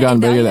accent has better. gotten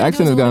All better. you The gotta do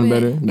accent is has a gotten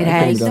little better. bit. The It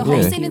accent has. The gotten-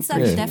 yeah. hosting and stuff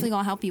is Yeah. definitely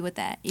gonna help you with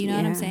that. You know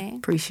what I'm saying?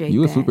 Appreciate You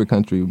were that. super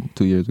country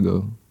 2 years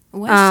ago.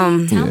 What?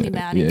 Um, Tell me Yeah,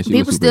 about yeah, it. she was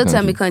People super still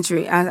tell me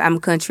country. I'm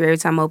country every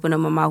time I open up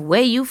my mouth.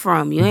 Where you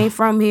from? You ain't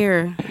from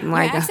here. I'm Your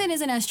like, accent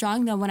isn't as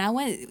strong though. When I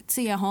went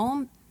to your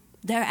home,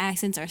 their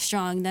accents are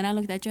strong. Then I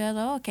looked at you. I was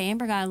like, oh, okay,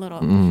 Amber got a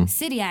little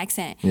city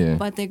accent. Yeah.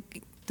 But the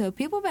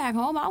people back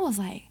home, I was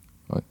like,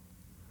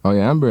 Oh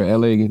yeah, Amber,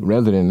 LA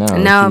resident now.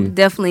 no, She-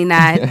 definitely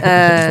not.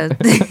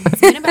 it's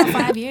been about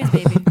 5 years,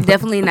 baby.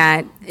 Definitely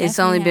not. It's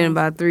Definitely only been has.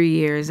 about 3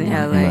 years in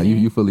Nah, LA.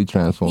 you fully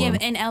transformed. Yeah,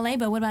 but in LA,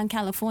 but what about in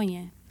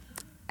California?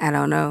 I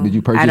don't know. Did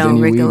you I purchase don't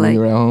any weed when recollect. you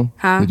were at home?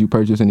 Huh? Did you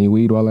purchase any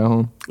weed while at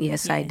home?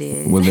 Yes, I Yes.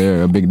 did. Was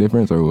there a big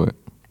difference or what?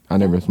 I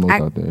never smoked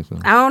out there, so.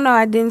 I don't know.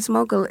 I didn't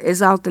smoke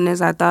as often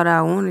as I thought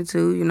I wanted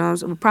to. You know, what I'm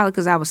saying? Probably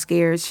because I was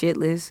scared,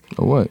 shitless.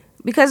 Or what?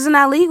 Because it's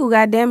not legal,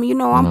 goddamn it. You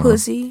know I'm No.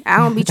 pussy. I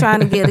don't be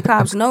trying to give the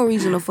cops no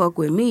reason to fuck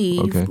with me.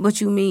 Okay.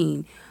 What you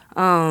mean?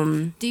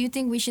 Do you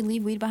think we should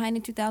leave weed behind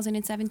in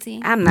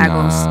 2017? I'm not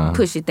Nah. gonna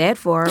push it that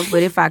far,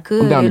 but if I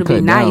could, I'm down to it'll be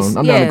cut nice. down.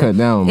 I'm down to cut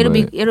down,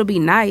 It'll but- be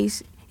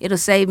nice. It'll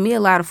save me a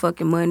lot of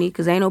fucking money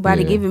because ain't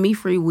nobody Yeah. giving me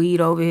free weed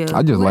over here.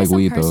 I just What are like some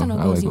weed though. personal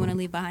I goals like you want to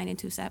weed. leave behind in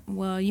 2017?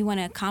 Well, you want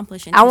to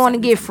accomplish in I want to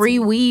get free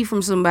 2017. weed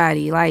from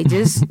somebody, like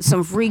just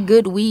some free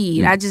good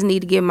weed. I just need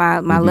to get my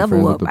be level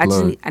friends up. with the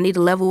plug. I need to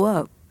level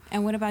up.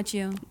 And what about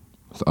you?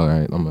 So, all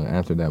right, I'm gonna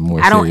answer that more.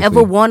 I don't seriously.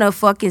 ever want to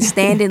fucking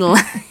stand in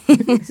line.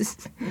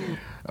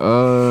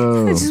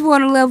 I just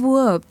want to level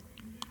up.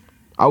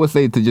 I would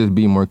say to just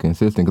be more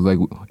consistent, because like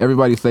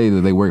everybody say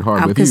that they work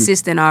hard. I'm but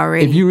consistent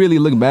already. If you really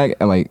look back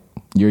at like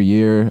your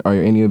year or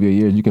any of your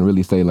years, you can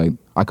really say like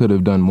I could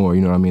have done more.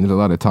 You know what I mean? There's a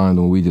lot of times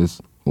when we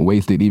just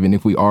wasted, even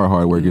if we are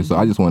hard workers. So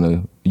I just want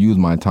to use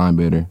my time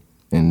better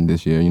in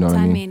this year. You know what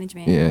I mean? Time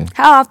management. Yeah.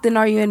 How often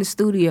are you in the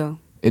studio?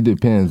 It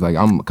depends. Like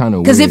I'm kind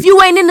of Because if you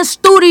ain't in the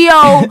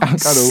studio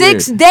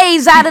 6 weird.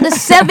 days out of the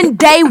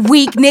 7-day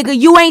week, nigga,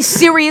 you ain't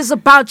serious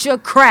about your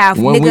craft,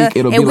 One nigga, week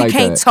it'll and be we like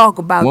can't that. talk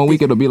about One this.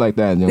 week it'll be like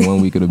that, and then 1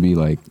 week it'll be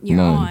like You're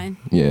none. on.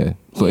 Yeah.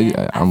 So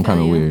Yeah, I I'm feel kind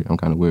of you. weird. I'm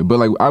kind of weird. But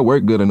like I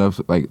work good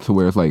enough like to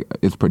where it's like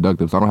it's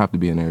productive, so I don't have to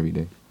be in there every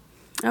day.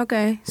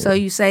 Okay, so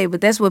you say, but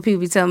that's what people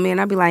be telling me,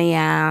 and I be like,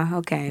 yeah,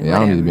 okay, Yeah, I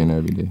don't need to whatever. be in there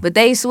every day. But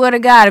they swear to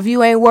God, if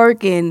you ain't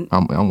working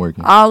I'm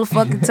working. all the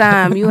fucking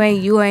time, you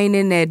ain't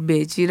in that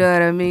bitch. You know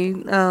what I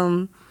mean?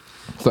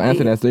 So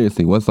answer that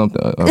seriously. What's something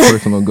a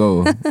personal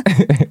goal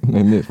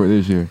for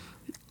this year?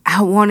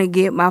 I want to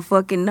get my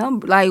fucking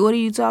number. Like, what are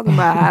you talking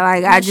about?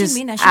 I What she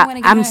mean that she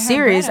wanna get I'm her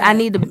serious. bread I up?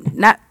 need to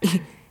not.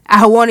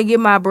 I want to get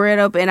my bread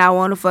up, and I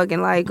want to fucking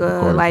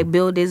course. like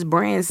build this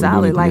brand We do need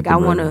solid. to Like get the I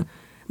want bread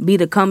to be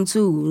the come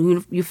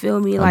to. You feel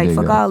me? I Like dig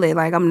fuck that. all that.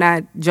 Like I'm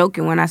not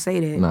joking when I say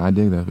that. Nah, I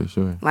dig that for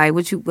sure. Like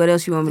what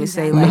else you want me to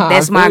say? Exactly. Like Nah,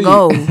 that's I my feel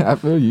goal. you. I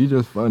feel you. You're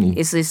just funny.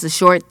 It's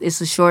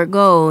a short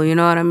goal. You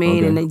know what I mean?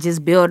 Okay. And they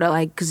just build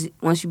like because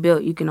once you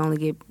build, you can only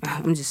get.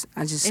 I just It's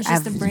I just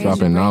have, the brand, dropping your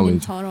brand in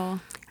knowledge. total.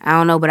 I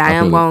don't know, but I I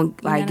am feel it. going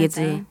to You know like what get I'm to.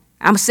 saying?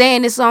 I'm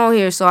saying this on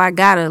here, so I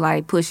gotta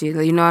like push it.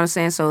 You know what I'm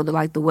saying? So the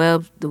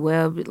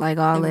web, like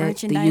all The that, the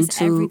merchandise,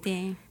 YouTube,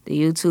 everything. the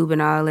YouTube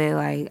and all that.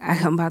 Like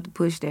I'm about to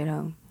push that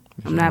out.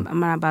 I'm not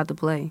about to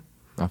play.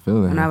 I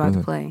feel it. I'm not I about feel to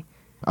it. play.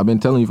 I've been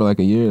telling you for like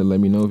a year. Let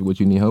me know what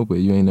you need help with.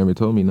 You ain't never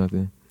told me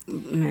nothing.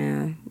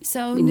 Man,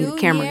 So We need a new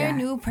camera year, guy.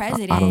 new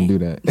president. I don't do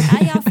that. How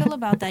y'all feel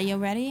about that? You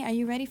ready? Are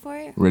you ready for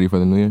it? Ready for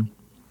the new year?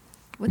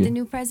 With Yeah. the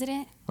new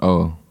president?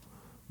 Oh,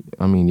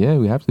 I mean, yeah,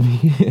 we have to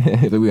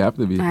be. We have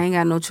to be. I ain't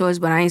got no choice,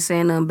 but I ain't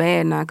saying nothing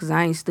bad now because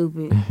I ain't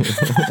stupid.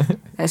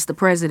 That's the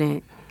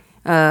president.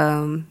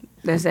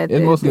 That's at It's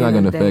the mostly end not of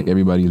gonna the affect day.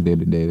 everybody's day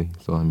to day.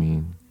 So I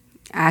mean,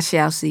 I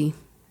shall see.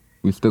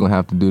 we still gonna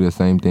have to do the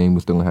same thing. We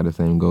still gonna have the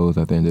same goals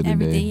at the end of the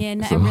day. Everything, yeah,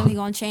 nothing So, really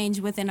gonna change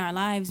within our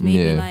lives. Maybe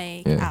Yeah,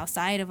 like yeah.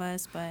 outside of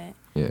us, but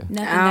yeah, nothing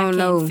I that don't can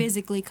know.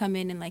 physically come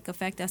in and like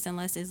affect us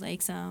unless it's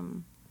like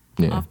some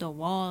yeah. off the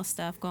wall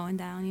stuff going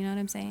down. You know what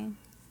I'm saying?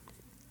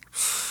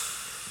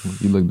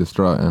 You look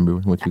distraught, Amber.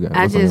 What you got?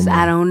 I What's on your I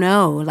mind? don't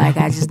know. Like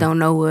I just don't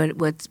know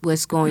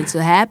what's going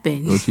to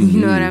happen. What You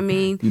know what need? I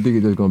mean? You think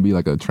it's just gonna be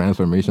like a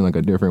transformation, like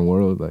a different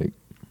world? Like,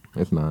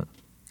 it's not.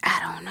 I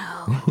don't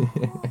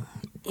know.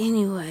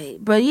 Anyway,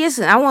 but yes,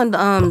 I want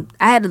I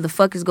had the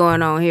fuck is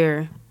going on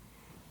here,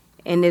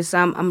 and this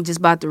I'm just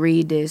about to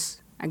read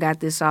this. I got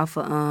this off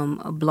of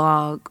a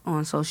blog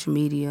on social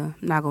media.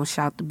 I'm not gonna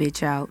shout the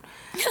bitch out.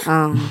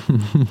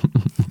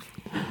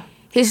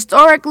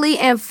 Historically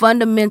and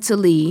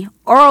fundamentally,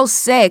 oral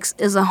sex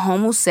is a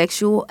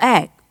homosexual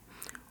act.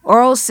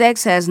 Oral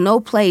sex has no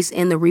place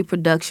in the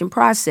reproduction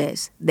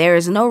process. There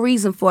is no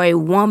reason for a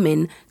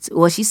woman,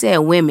 well, she said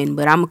women,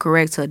 but I'm going to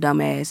correct her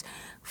dumbass,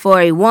 for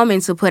a woman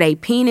to put a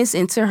penis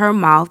into her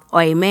mouth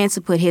or a man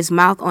to put his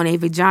mouth on a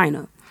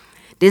vagina.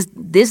 This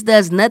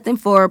does nothing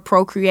for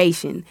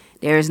procreation.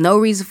 There is no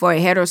reason for a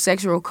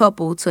heterosexual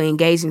couple to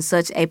engage in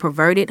such a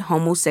perverted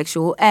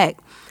homosexual act.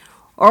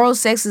 Oral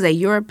sex is a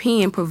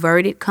European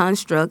perverted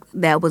construct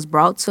that was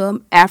brought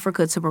to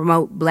Africa to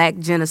promote black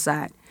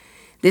genocide.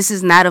 This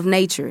is not of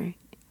nature.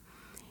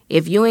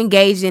 If you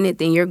engage in it,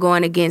 then you're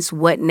going against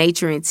what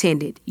nature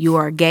intended. You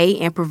are gay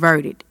and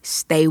perverted.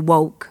 Stay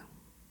woke.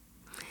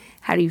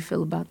 How do you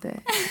feel about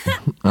that?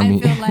 I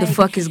mean, feel like The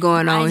fuck is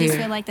going on I just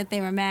here? feel like that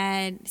they were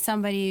mad.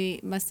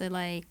 Somebody must have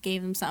like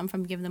gave them something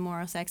from giving them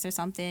oral sex or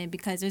something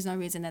because there's no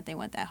reason that they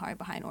went that hard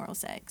behind oral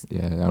sex.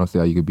 yeah, I don't see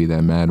how you could be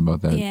that mad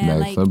about that, Yeah, that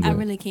like subject. I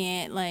really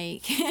can't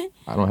like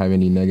I don't have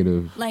any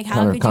negative like how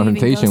could you even go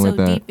connotation so with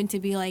that. deep into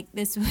be like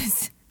this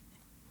was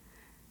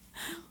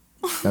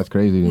That's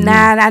crazy to me.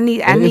 Nah, I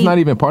need. It's not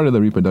even part of the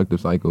reproductive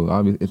cycle.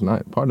 Obviously, it's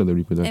not part of the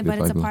reproductive but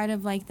it's a cycle. part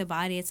of like the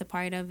body. It's a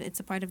part of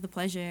the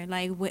pleasure.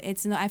 Like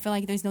it's no. I feel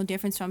like there's no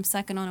difference from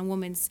sucking on a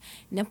woman's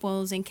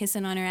nipples and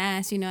kissing on her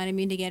ass. You know what I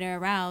mean? To get her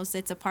aroused,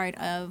 it's a part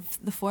of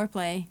the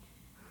foreplay.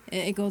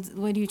 It goes.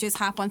 Would you just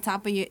hop on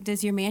top of you?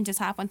 Does your man just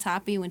hop on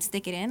top of you and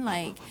stick it in?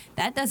 Like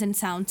that doesn't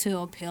sound too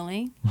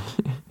appealing.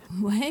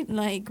 What?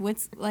 Like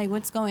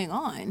what's going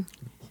on?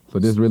 So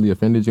this really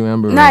offended you,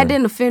 Amber? No, or- it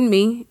didn't offend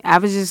me. I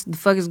was just, the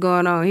fuck is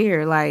going on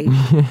here? Like,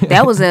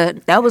 that was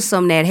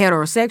something that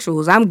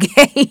heterosexuals. I'm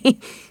gay.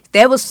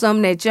 That was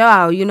something that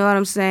y'all, you know what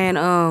I'm saying?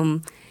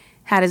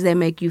 How does that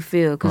make you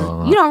feel?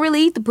 Because you don't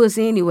really eat the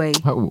pussy anyway.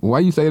 Why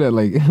you say that?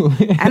 Like,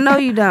 I know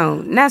you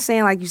don't. Not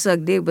saying like you suck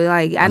dick, but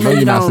like, I know you're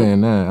you not don't.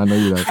 saying that. I know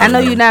you're not. I know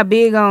saying you're that. not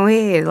big on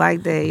head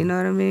like that. You know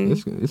what I mean?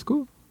 It's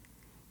cool.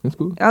 It's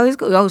cool. Oh, it's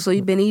cool. Oh, so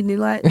you've been eating it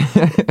like?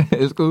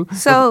 It's cool.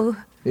 So,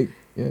 Yeah,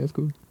 it's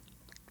cool.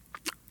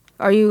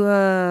 are you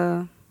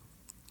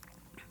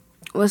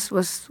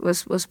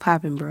What's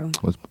popping, bro?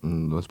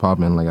 What's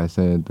popping? Like I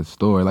said, the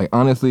store. Like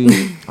honestly,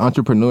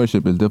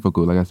 entrepreneurship is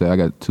difficult. Like I said, I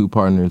got 2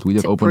 partners. We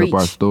just opened up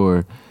our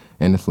store,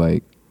 and it's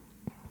like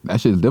that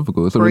shit is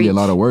difficult. It's really a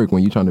lot of work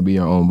when you're trying to be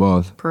your own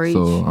boss. Preach.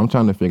 So I'm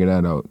trying to figure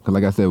that out. Cause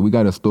like I said, we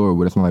got a store,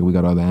 but it's not like we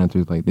got all the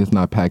answers. Like it's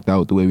not packed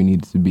out the way we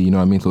need it to be. You know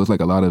what I mean? So it's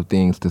like a lot of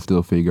things to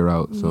still figure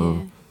out. So.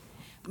 Yeah.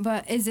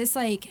 But is this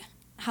like,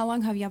 how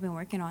long have y'all been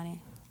working on it?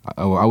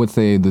 I would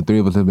say the 3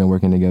 of us have been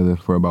working together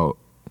for about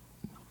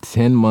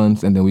 10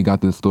 months, and then we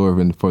got the store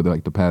for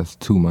the past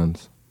 2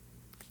 months.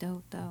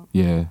 Dope.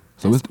 Yeah.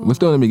 So That's we're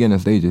still in the beginning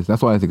stages.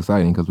 That's why it's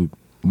exciting, because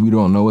we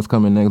don't know what's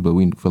coming next, but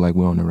we feel like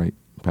we're on the right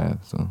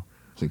path. So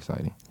it's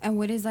exciting. And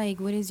what is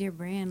your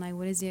brand? Like,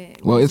 what is it?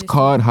 Well, it's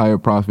called Higher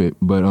Profit,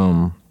 but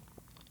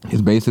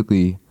it's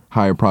basically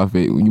higher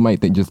profit. You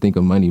might just think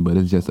of money, but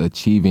it's just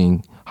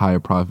achieving higher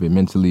profit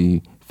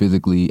mentally,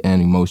 physically,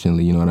 and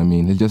emotionally. You know what I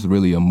mean? It's just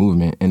really a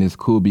movement, and it's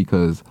cool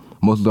because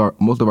most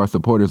of our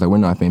supporters, like, we're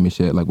not famous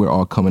yet. Like, we're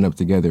all coming up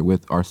together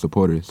with our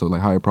supporters. So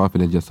like, Higher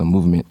Profit is just a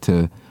movement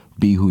to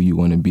be who you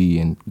want to be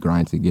and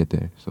grind to get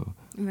there. So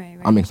right.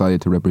 I'm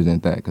excited to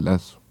represent that,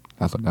 because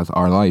that's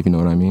our life. You know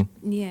what I mean?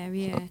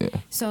 Yeah.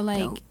 So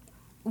like,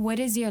 what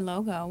is your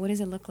logo? What does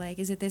it look like?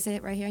 Is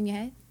it right here on your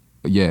head?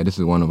 Yeah, this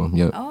is one of them.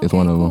 Yep, Oh, it's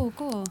one of them.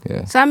 Cool.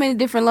 Yeah. So how many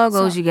different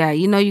logos you got?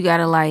 You know, you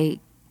gotta like.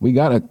 We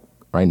got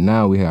right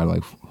now we have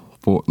like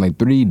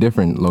 3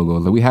 different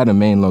logos. Like, we had a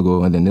main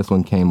logo, and then this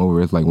one came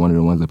over. It's like one of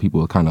the ones that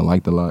people kind of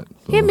liked a lot.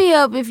 So. Hit me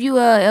up if you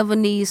ever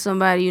need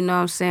somebody, you know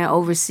what I'm saying,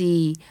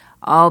 oversee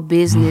all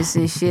business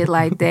and shit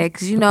like that.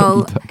 Cause you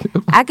know,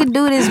 I could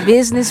do this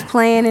business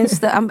plan and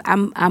stuff.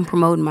 I'm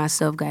promoting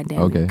myself,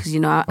 goddamn. Okay. Cause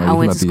you know, Oh, I you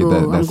went to about to get school.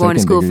 that I'm going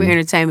to school degree. for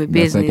entertainment That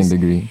business. 2nd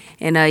degree.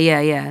 And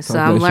yeah. So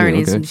Talk I'm that shit,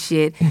 learning okay. some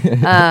shit.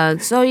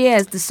 So yeah,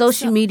 it's the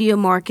social media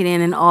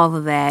marketing and all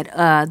of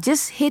that.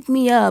 Just hit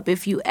me up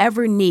if you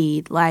ever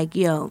need, like,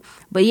 yo.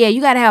 But yeah,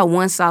 you gotta have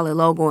one solid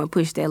logo and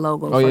push that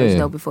logo first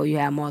though, before you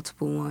have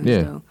multiple ones.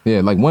 Yeah, though. yeah,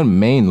 like one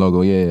main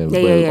logo. Yeah.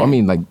 Yeah. I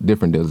mean, like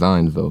different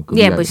designs though.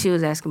 Yeah, but she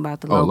was asking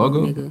about the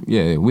logo, nigga.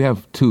 Yeah, we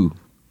have 2.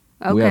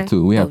 Okay. We have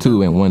 2. We have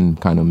 2 and one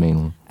kind of main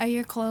one. Are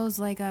your clothes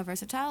like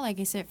versatile? Like,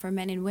 is it for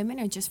men and women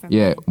or just for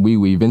Yeah, men?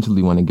 we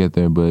eventually want to get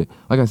there, but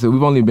like I said,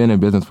 we've only been in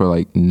business for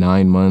like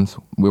 9 months.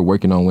 We're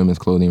working on women's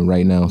clothing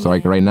right now. So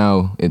like right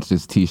now, it's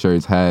just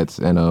t-shirts, hats,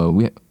 and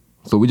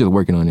we're just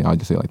working on it. I'll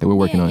just say it like that. We're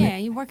working on it. Yeah,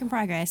 you're work in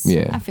progress.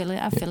 Yeah. I feel it.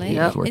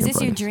 Yep. Work Is in this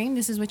your progress. dream?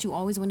 This is what you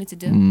always wanted to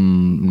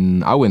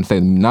do? I wouldn't say,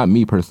 not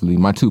me personally.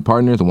 My 2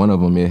 partners, one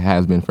of them, it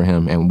has been for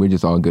him, and we're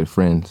just all good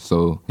friends.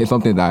 So it's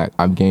something that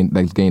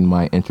that's gained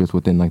my interest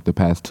within like the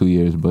past 2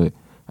 years. But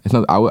it's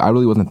not. I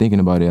really wasn't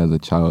thinking about it as a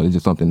child. It's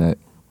just something that,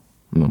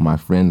 you know, my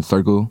friend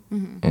circle,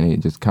 and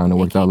it just kind of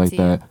worked out came like to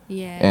you. that.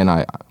 Yeah. And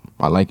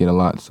I like it a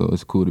lot, so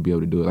it's cool to be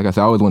able to do it. Like I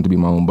said, I always wanted to be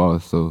my own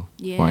boss, so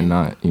why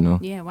not? You know?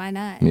 Yeah, why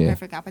not? Yeah.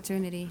 Perfect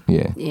opportunity.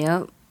 Yeah.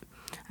 Yep.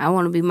 I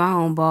want to be my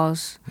own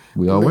boss.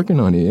 We all working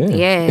on it.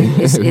 Yeah. Yeah,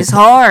 it's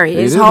hard.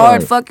 It's is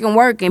hard hard. fucking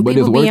work, and But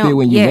people it's worth be on, it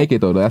when you make it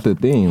though. That's the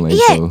thing. Like,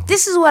 Yeah, so.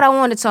 this is what I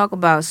want to talk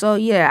about. So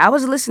yeah, I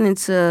was listening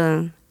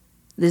to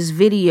this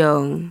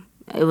video.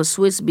 It was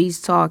Swiss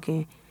Beats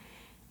talking,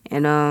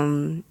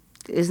 and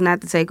it's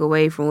not to take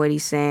away from what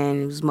he's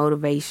saying. It was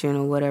motivation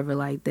or whatever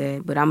like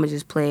that. But I'm gonna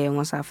just play it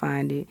once I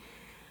find it.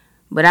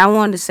 But I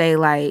wanted to say,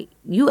 like,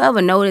 you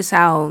ever notice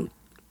how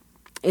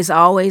it's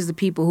always the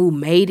people who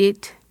made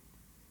it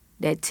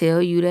that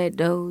tell you that,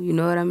 though? You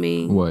know what I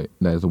mean? What?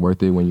 That's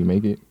worth it when you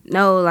make it?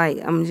 No, like,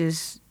 I'm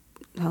just,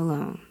 hold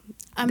on.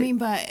 I mean,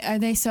 but are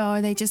they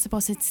just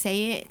supposed to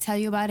say it, tell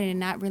you about it, and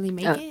not really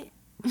make it?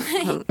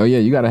 Oh yeah,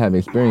 you gotta have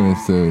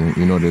experience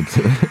in order to.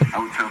 I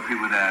would tell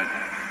people that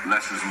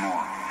less is more.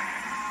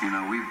 You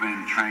know, we've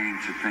been trained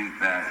to think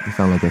that You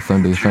sound like a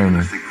Sunday sermon.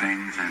 materialistic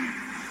things and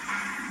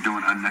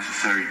doing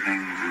unnecessary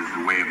things is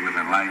the way of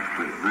living life,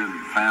 but really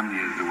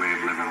family is the way of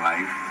living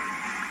life.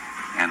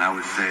 And I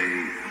would say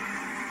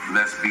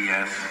less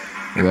BS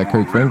Is that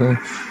Kirk Franklin?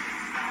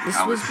 This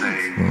I would was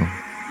say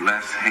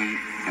less hate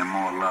and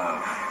more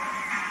love.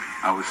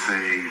 I would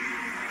say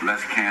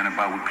less caring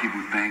about what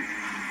people think,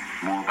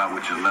 more about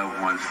what your loved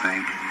ones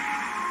think.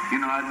 You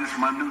know,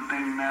 my new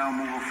thing now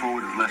moving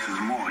forward is less is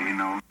more, you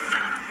know.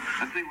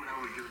 I think what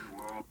I would give the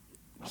world.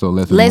 So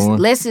less is more.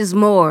 less is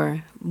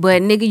more.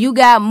 But nigga, you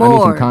got I need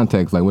more. some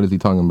context. Like, what is he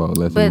talking about?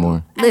 Less But- is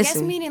more. I guess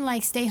Listen. meaning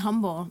like stay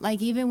humble.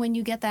 Like even when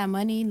you get that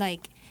money,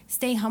 like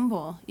stay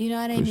humble. You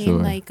know what I For mean? sure.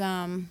 Like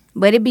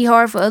But it'd be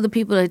hard for other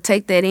people to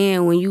take that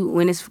in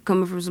when it's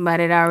coming from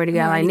somebody that already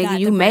got, like, already nigga, got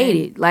you the made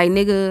bread. it. Like,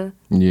 nigga,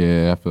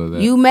 Yeah, I feel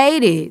that. you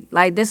made it.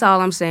 Like, that's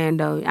all I'm saying,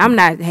 though. I'm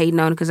not hating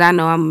on it because I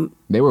know I'm,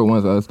 They were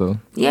once us though.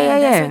 yeah.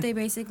 That's what they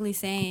basically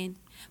saying.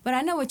 But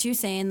I know what you're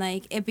saying.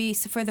 Like it be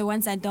for the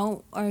ones that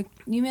don't, or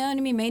you know what I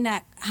mean, may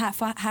not have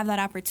that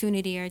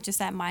opportunity or just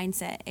that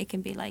mindset. It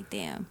can be like,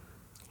 damn.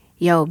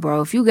 Yo,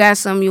 bro, if you got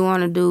something you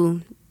want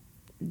to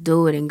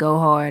do it and go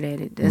hard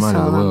at it. That's Might as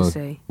all I'm well. going to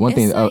say. One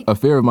thing, It's like- a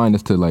fear of mine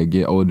is to like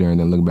get older and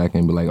then look back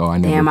and be like, oh, I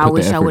never Damn, put I the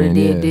wish I effort would have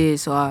in. did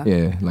this. Or,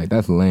 Yeah, like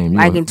that's lame. You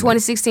like know, in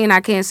 2016, I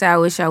can't say I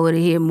wish I would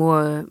have hit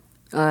more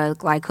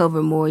like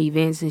cover more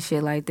events and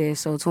shit like that.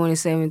 So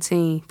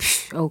 2017,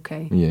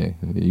 okay. Yeah,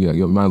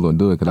 you might as well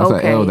do it because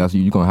that's an L that's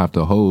you're gonna have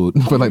to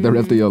hold for like the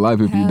rest of your life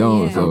if you Hell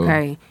don't. yeah. So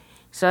Okay.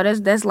 So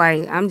that's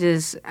like I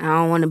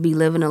don't want to be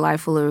living a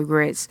life full of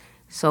regrets.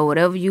 So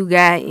whatever you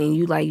got and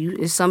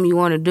it's something you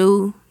want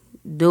to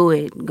do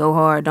it. Go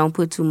hard. Don't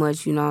put too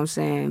much. You know what I'm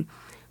saying?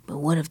 But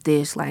what if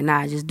this? Like,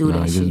 nah, just do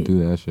that just shit.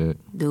 do that shit.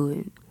 Do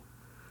it.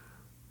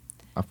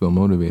 I feel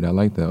motivated. I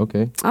like that.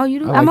 Okay. Oh, you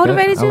do? I like I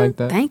motivated that. you? I like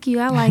that. Thank you.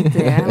 I like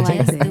that. I like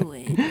Just that. do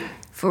it.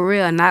 For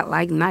real, not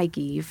like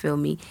Nike. You feel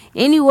me?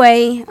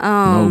 Anyway,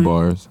 No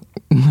bars.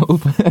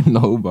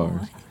 No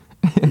bars.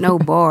 no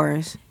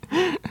bars.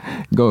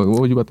 Go.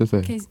 What was you about to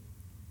say? 'Cause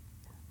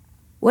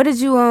What did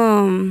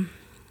you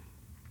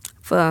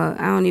for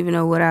I don't even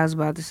know what I was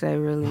about to say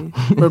really.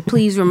 But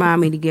please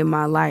remind me to get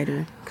my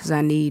lighter because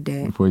I need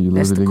that. Before you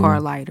That's lose it the car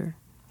again? lighter.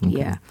 Okay.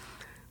 Yeah.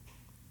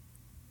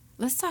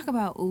 let's talk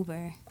about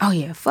Uber. Oh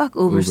yeah, fuck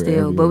Uber, Uber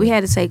still. But we everywhere.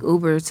 had to take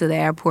Uber to the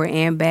airport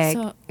and back.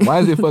 So Why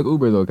is it fuck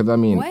Uber though? Because I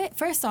mean, what?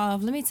 First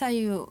off, let me tell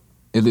you.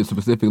 is it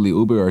specifically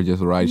Uber or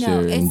just No,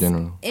 rideshare in it's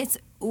general? it's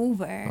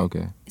Uber.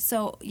 Okay.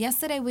 So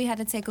yesterday we had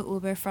to take an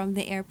Uber from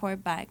the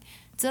airport back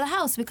to the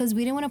house because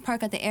we didn't want to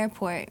park at the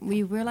airport.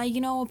 We were like,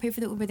 we'll pay for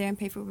the Uber there and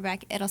pay for Uber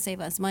back. It'll save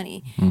us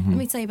money. Let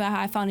me tell you about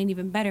how I found an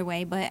even better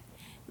way. But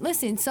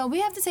listen, so we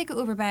have to take an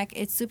Uber back.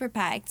 It's super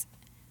packed.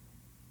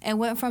 It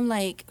went from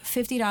like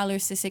 $50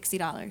 to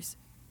 $60.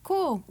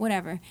 Cool,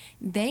 whatever.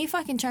 They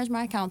fucking charged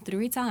my account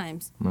 3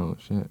 times Oh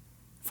shit.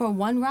 for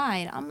one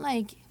ride. I'm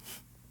like,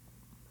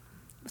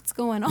 what's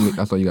going on?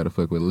 That's why you gotta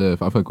fuck with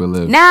Lyft. I fuck with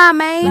Lyft. Nah,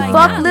 man, Nah,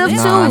 fuck nah, Lyft too.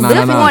 nah, nah,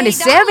 Lyft nah. on the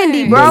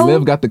 70, $8. bro. But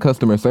Lyft got the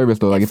customer service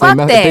though. Like if Fuck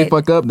they that.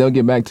 fuck up, they'll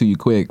get back to you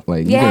quick.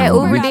 Like you Yeah, can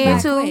Uber reach did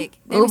them. too. Quick.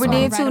 They Uber respond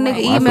did right too. away. Nigga I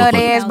still emailed fuck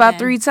their ass with- about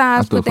 3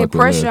 times, still put their fuck with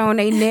pressure Lyft. on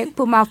their neck,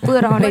 put my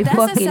foot on their But that's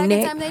the fucking second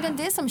neck. time they done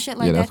did some shit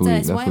like Yeah, that that's to weak,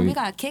 us. that's One, we weak.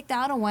 got kicked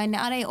out of one.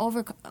 Now they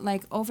over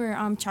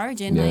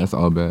charging. Yeah, like, that's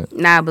all bad.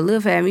 Nah, but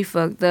Lyft had me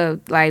fucked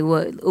up. Like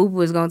what Uber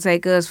was gonna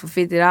take us for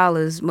 $50,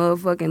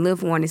 motherfucking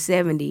Lyft wanted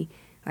 70.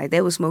 Like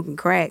they was smoking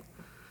crack,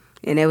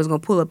 and they was gonna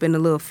pull up in the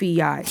little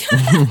Fiat.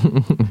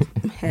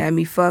 Had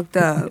me fucked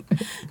up.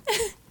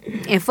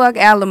 And fuck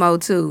Alamo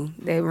too,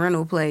 that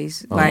rental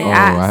place. Like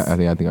I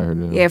think I heard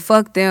that. yeah,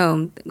 fuck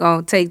them.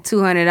 Gonna take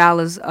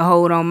 $200 a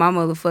hold on my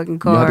motherfucking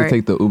You have card. to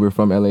take the Uber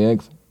from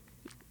LAX.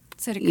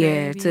 to the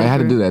Yeah, crib. to- I had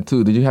to do that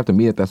too. Did you have to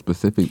meet at that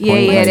specific point? Yeah,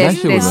 yeah, Like, that's-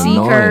 that shit was that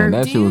annoying. C-curve.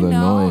 That Do shit was you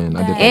know annoying. I did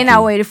that- that And too. I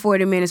waited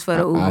 40 minutes for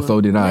the Uber.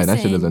 So did I. That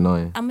shit is Listen,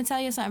 annoying. I'm gonna tell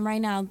you something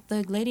right now.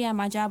 The lady at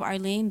my job,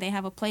 Arlene, they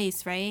have a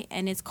place, right?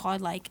 And it's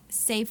called like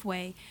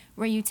Safeway,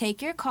 where you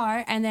take your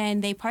car and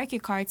then they park your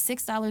car. It's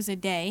 $6 a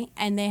day,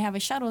 and they have a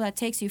shuttle that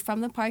takes you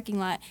from the parking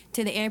lot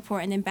to the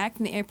airport and then back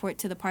from the airport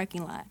to the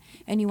parking lot.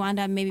 And you wind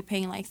up maybe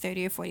paying like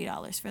 $30 or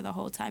 $40 for the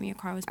whole time your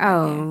car was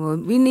parked there. Oh, well,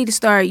 we need to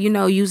start,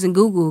 using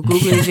Google.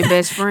 Google is your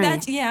best friend.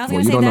 That's, yeah, I was Well,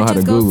 gonna you say don't know that how to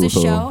just goes Google, to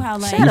so show how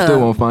like Shut you still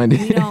up. won't find we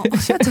it. don't.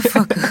 Shut the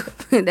fuck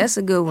up. That's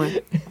a good one.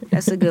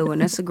 That's a good one.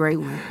 That's a great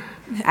one.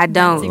 I That's a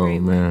don't. great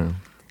Oh man.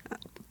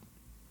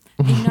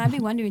 And, I'd be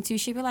wondering too.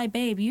 She'd be like,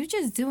 "Babe, you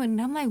just doing?"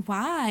 And I'm like,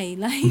 "Why?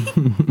 Like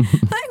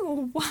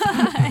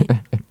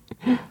why?"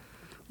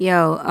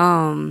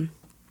 Yo,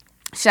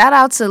 shout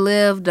out to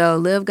Liv though.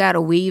 Liv got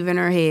a weave in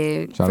her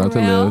head. Shout For out to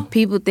real? Liv.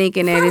 People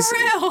thinking that For it's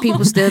real?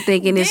 people still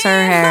thinking it's her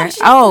Damn, hair.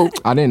 she- Oh,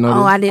 I didn't notice.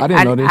 Oh, I I didn't-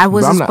 didn't notice. I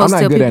wasn't But supposed I'm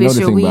to not good tell at people it's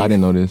your noticing, but I weave.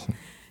 didn't notice.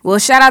 well,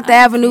 shout out to I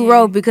don't Avenue care.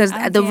 Road because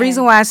I don't the care.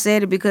 reason why I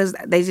said it because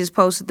they just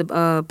posted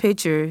the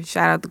picture.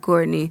 Shout out to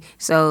Courtney,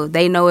 so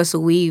they know it's a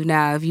weave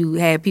now. If you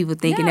had people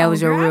thinking that No,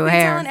 was your girl, I real be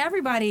hair. telling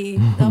everybody.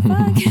 The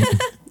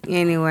fuck.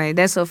 Anyway,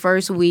 that's her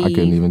first weave. I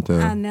couldn't even tell.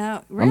 I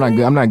know. Really? I'm not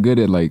good. I'm not good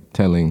at like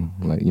telling.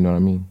 Like you know what I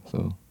mean.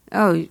 So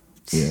Oh,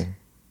 yeah.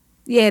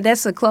 yeah,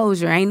 that's a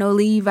closure. Ain't no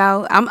leave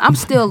out. I'm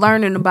still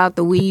learning about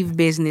the weave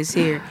business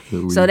here. The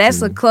So weave that's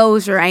a business.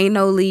 closure. Ain't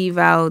no leave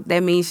out.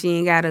 That means she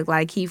ain't gotta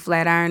like keep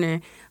flat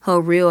ironing her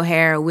real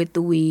hair with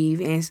the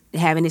weave and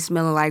having it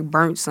smelling like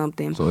burnt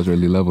something. So it's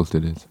really levels to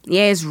this.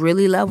 Yeah, it's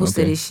really levels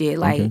to Okay. this shit.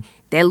 Like Okay.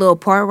 that little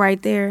part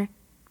right there.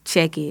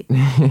 Check it.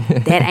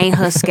 That ain't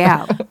her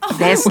scalp.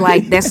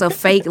 That's a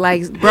fake.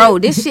 Like, bro,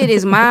 this shit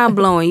is mind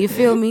blowing. You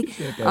feel me?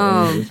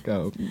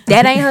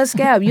 That ain't her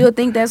scalp. You'll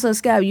think that's her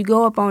scalp. You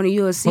go up on it,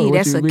 you'll see What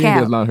that's you a mean cap.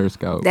 That's not her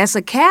scalp. That's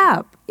a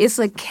cap. It's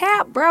a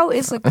cap, bro.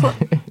 It's a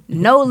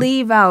no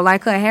leave out.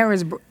 Like her hair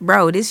is,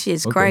 bro. This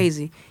shit's Okay.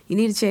 crazy. You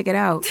need to check it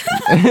out.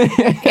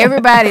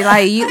 Everybody,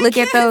 like, you look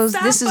at those.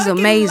 Stop This is fucking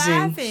amazing.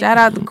 laughing. Shout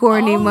out to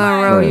Courtney Oh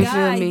Monroe. my You God.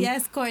 feel me?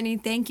 Yes, Courtney.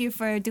 Thank you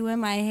for doing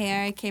my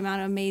hair. It came out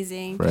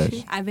amazing.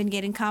 Fresh. I've been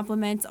getting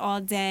compliments all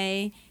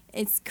day.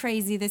 It's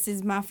crazy. This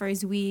is my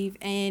first weave,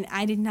 and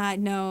I did not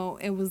know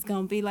it was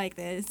gonna be like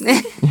this.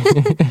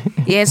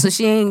 Yeah, so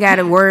she ain't got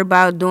to worry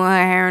about doing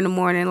her hair in the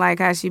morning like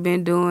how she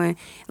been doing,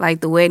 like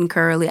the wet and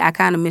curly. I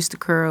kind of miss the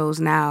curls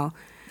now.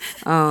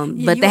 But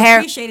you the hair,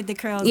 appreciated the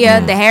curls. yeah,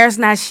 more. the hair's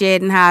not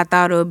shedding how I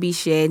thought it would be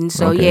shedding.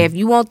 So Okay. yeah, if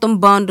you want them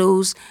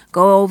bundles,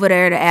 go over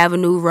there to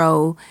Avenue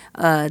Row.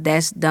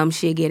 That's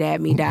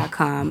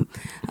dumbshitgetatme.com.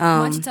 Why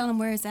don't you tell them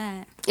where it's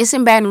at? It's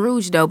in Baton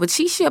Rouge though, but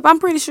she ship. I'm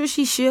pretty sure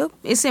she ship.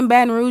 It's in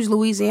Baton Rouge,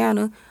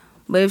 Louisiana.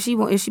 But if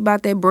she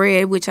bought that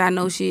bread, which I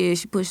know she is,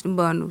 she push them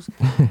bundles.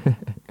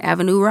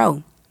 Avenue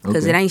Row,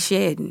 because Okay. it ain't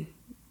shedding.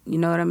 You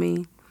know what I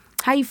mean?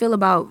 How you feel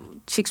about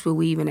chicks with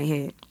weave in their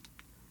head?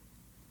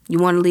 You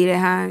want to leave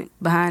that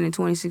behind in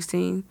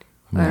 2016?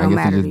 I, mean, Or it don't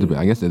matter to you?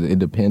 I guess it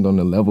depends on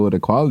the level of the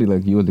quality,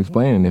 like you was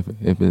explaining. If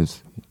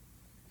it's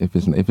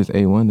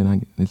A1,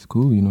 then it's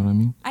cool. You know what I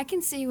mean? I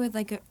can see with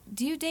like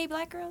do you date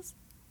black girls?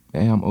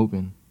 Hey, I'm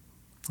open.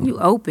 You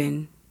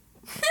open.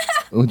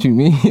 What you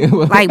mean?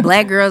 Like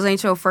black girls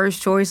ain't your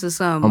first choice or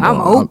something. I'm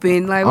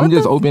open. Like I'm what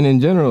just the open in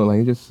general.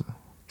 Like just.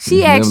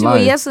 She just asked live you a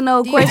life. yes or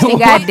no Do you- question.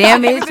 God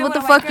damn Have you it! been What the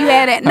with a white fuck you girl?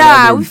 had at? I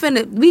Nah, never-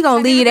 we gonna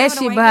Have you leave ever that been with a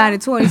shit white behind in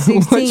girl?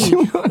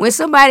 2016. What When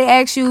somebody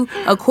asks you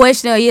a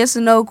question, a yes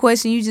or no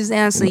question, you just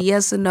answer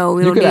yes or no.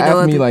 We You don't could need have no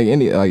asked other. me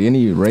like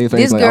any race or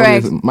This anything.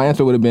 girl Like, my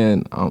answer would have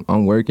been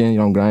I'm working,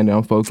 I'm grinding,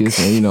 I'm focused,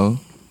 and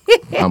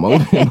I'm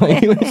open.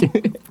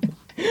 Like,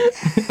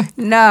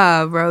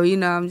 Nah, bro.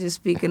 I'm just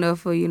speaking up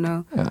for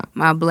Yeah.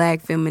 my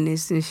black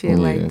feminists and shit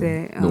like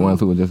that. The ones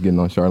who were just getting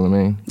on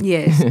Charlemagne.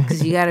 Yes,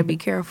 because you gotta be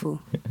careful.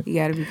 You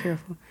gotta be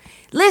careful.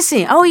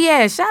 Listen, oh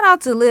yeah, shout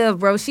out to Liv,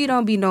 bro. She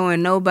don't be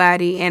knowing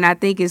nobody, and I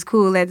think it's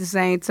cool at the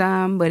same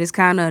time, but it's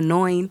kind of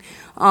annoying.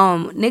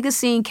 Niggas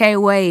seen K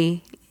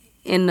Way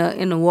in the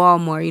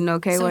Walmart. You know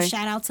K So Way?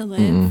 shout out to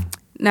Liv.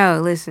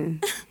 No,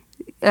 listen.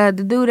 The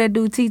dude that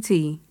do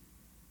TT.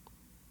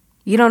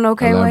 You don't know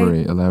K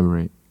Way?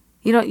 Elaborate.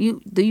 You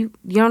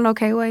don't know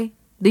K Way?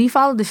 Do you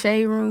follow the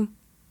Shade Room?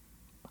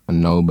 I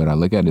know, but I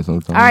look at it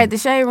sometimes. All right, the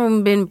Shade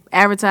Room been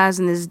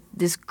advertising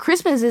this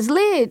Christmas is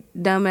lit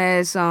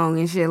dumbass song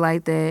and shit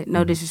like that.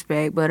 No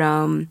disrespect, but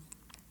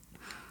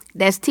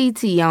that's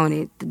TT on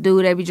it. The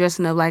dude that be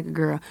dressing up like a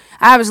girl.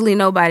 Obviously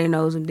nobody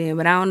knows him then,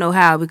 but I don't know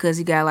how because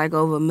he got like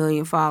over 1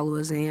 million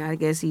followers and I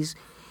guess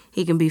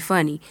he can be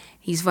funny.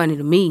 He's funny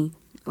to me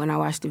when I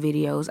watch the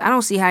videos. I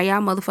don't see how y'all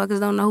motherfuckers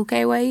don't know who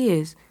K-Way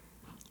is.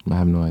 I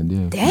have no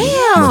idea.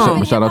 Damn.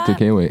 But shout out to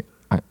K-Way.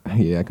 I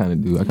kind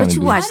of do. I kind of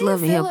you do. watch How do you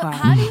Love and feel- Hip Hop.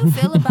 How do you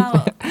feel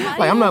about?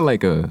 Like I'm not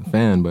like a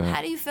fan, but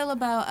How do you feel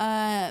about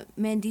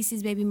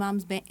Mandisi's baby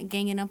mom's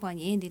ganging up on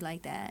Yandy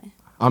like that?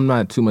 I'm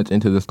not too much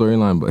into the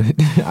storyline. But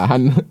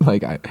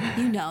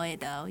You know it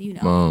though. You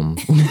know.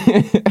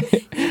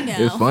 you know,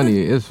 It's funny.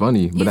 It's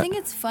funny. You But think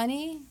it's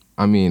funny?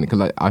 I mean,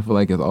 because I feel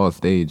like it's all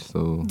staged.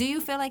 So Do you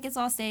feel like it's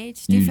all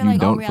staged? Do you You- feel you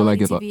like all don't feel like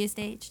reality it's TV is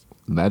staged?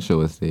 that show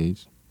is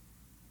staged.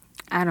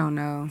 I don't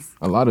know.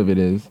 A lot of it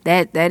is.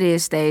 That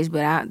is staged,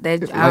 but I don't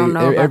Like,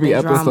 know about every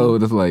the drama.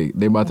 episode is like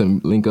they're about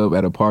to link up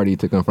at a party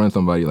to confront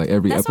somebody. Like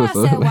every That's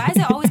episode, what I said. Why is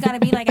it always got to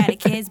be like at a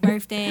kid's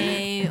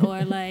birthday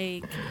or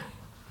like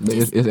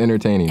it's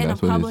entertaining. in a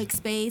That's what it public is.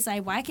 space?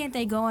 Like, why can't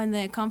they go in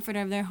the comfort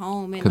of their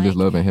home and Because it's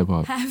like love and hip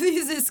hop. have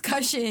these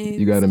discussions?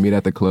 You got to meet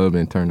at the club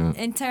and turn up.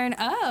 and turn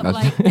up. That's-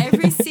 Like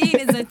every scene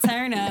is a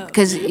turn up.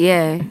 Cause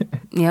yep,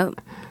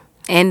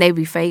 and they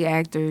be fake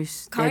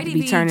actors Cardi that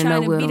B be turning trying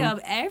up to with beat them. up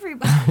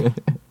everybody.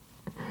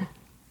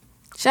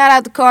 Shout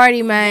out to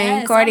Cardi, man.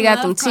 Yes, Cardi I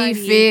got them love teeth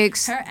Cardi.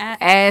 fixed, Her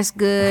ass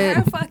good,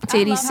 Her fuck, I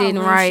titties love how sitting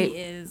real right. She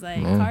is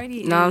like Man. Cardi.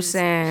 You know what I'm is- She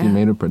saying?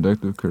 made a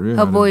productive career.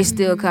 Her out of voice it.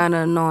 still kind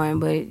of annoying,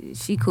 but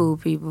she cool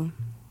people.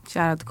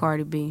 Shout out to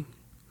Cardi B.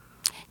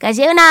 Cause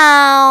we do this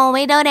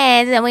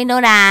and we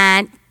do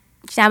that.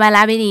 You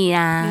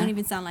don't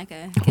even sound like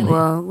a killer.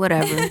 Well,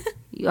 whatever.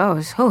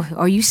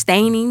 Are you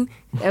staining?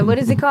 What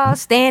is it called?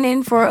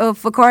 Standing for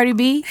Cardi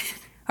B?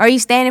 Are you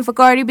standing for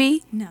Cardi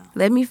B? No,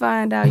 Let me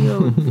find out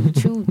you're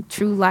a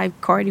true life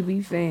Cardi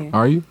B fan.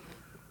 Are you?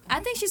 I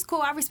think she's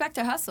cool. I respect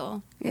her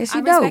hustle. Yeah, she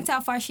I dope. respect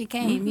how far she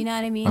came. You know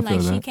what I mean? I feel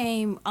Like she that.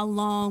 came a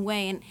long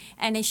way,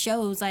 and it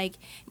shows. Like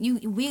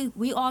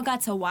we all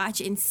got to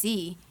watch and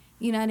see.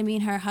 You know what I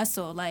mean? Her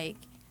hustle. Like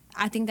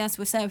I think that's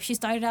what's up. She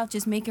started out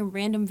just making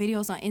random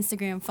videos on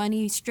Instagram,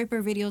 funny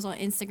stripper videos on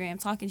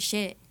Instagram, talking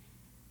shit.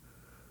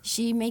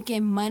 She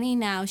making money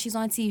now. She's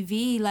on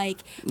TV. Like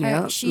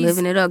Yep, she's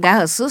living it up.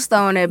 Got her sister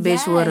on that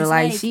bitch with her.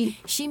 Yes, Like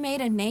she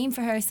made a name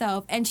for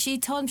herself, and she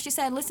told him. She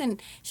said, "Listen,"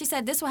 she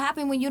said, "This will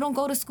happen when you don't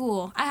go to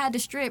school. I had to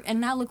strip, and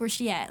now look where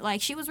she at."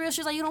 Like she was real.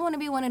 She's like, "You don't want to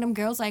be one of them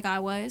girls like I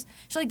was."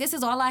 She's like, "This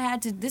is all I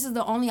had to. This is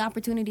the only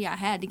opportunity I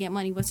had to get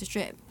money was to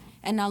strip,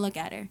 and now look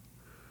at her.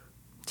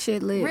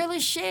 shit lit. Real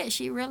as shit.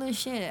 She real as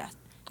shit."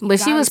 But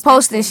she God was respect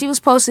posting. her. She was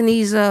posting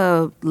these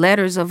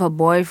letters of her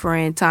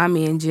boyfriend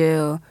Tommy in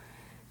jail,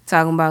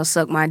 talking about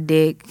suck my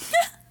dick.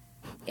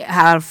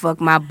 How the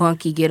fuck my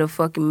bunkie get a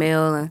fucking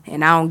mail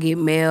and I don't get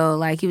mail.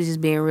 Like he was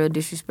just being real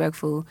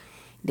disrespectful.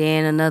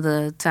 Then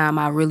another time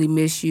I really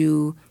miss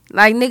you.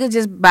 Like, nigga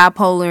just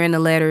bipolar in the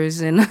letters.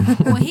 And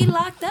Well, he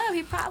locked up.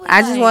 He probably.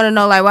 I just want to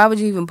know, like, why would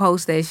you even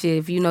post that shit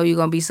if you know you're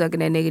going to be sucking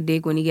that nigga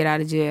dick when he get out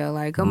of jail?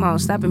 Like, come on,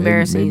 stop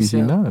embarrassing maybe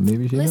yourself. Maybe she not.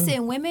 Maybe she Listen,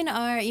 not. women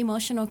are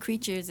emotional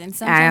creatures, and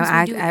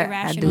sometimes we do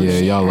irrational Yeah,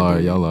 shit.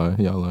 y'all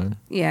are.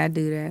 Yeah, I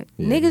do that.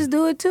 Yeah. Niggas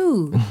do it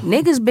too.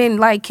 Niggas been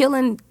like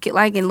killing,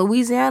 like in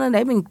Louisiana,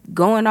 they been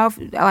going off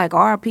like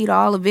RP to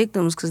all the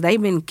victims because they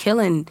been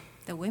killing.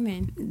 The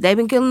women. They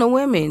been killing the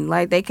women.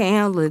 Like they can't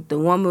handle it. The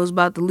woman was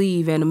about to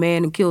leave and the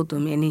man had killed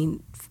him and he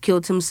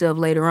killed himself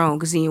later on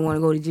because he didn't want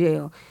to go to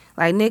jail.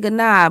 Like nigga,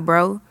 nah,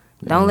 bro.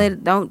 Don't let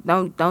it.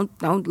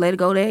 Don't let it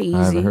go that easy.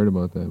 I haven't heard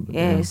about that. But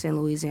Yeah, it's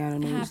in Louisiana It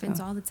news. happens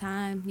all the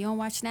time. You don't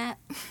watch Snap?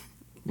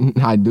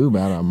 I do,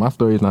 but my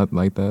story's not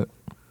like that.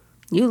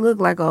 You look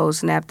like an old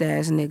snapped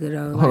ass nigga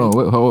though. Hold on,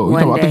 wait, hold on.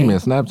 one I think day. you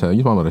meant Snapchat.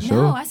 You talking about a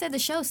show? No, I said the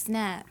show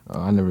Snap.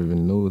 Oh, I never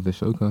even knew it was a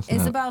show called Snap.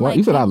 It's about, What? like,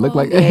 You said I look people-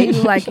 like Yeah,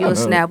 you like you'll Shut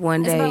up. snap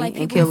one It's day about like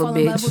and people kill a fall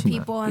in love with bitch.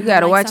 people. And You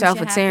gotta like, watch some out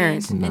shit for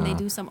Terrence. happens, And they Nah.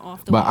 do some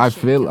off the But wall I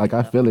shit. feel like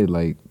I feel it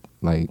like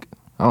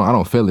I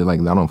don't feel it like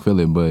I don't feel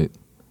it, but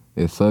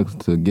it sucks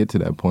to get to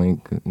that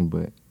point.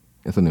 But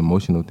it's an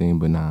emotional thing.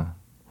 But nah,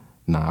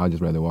 I'd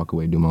just rather walk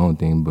away, do my own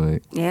thing.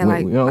 But Yeah,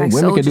 like- you know, like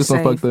women can do soldier some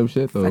safe. fucked up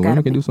shit though. I gotta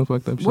Women can be- do some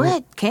fucked up shit.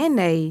 What can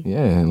they?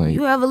 Yeah, like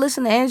You ever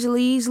listen to Angela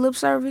Yee's lip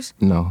service?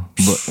 no,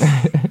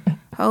 but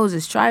Hoes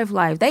is strife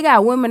life. They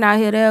got women out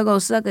here that'll go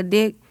suck a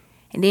dick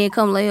and then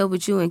come lay up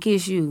with you and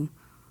kiss you.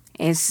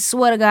 And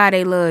swear to God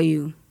they love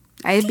you.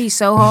 It'd be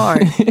so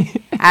hard.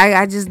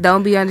 I just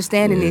don't be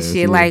understanding this Yeah,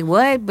 shit. see. Like,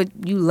 what? But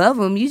you love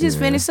them. You just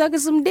Yeah. finished sucking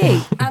some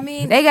dick. I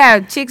mean, They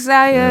got chicks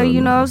out here, Yeah,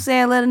 you know what I'm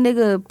saying? Let a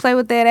nigga play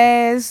with that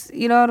ass,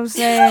 you know what I'm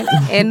saying?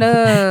 And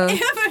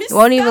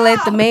won't even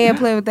let the man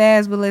play with the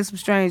ass but let some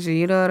stranger,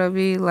 you know what I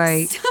mean?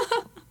 Like,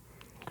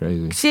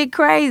 crazy. shit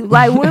crazy.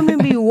 Like, women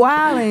be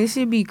wildin'.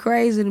 Shit be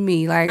crazy to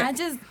me. Like, I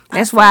just.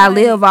 that's feel why I like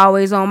live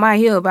always on my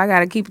hip. I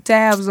gotta keep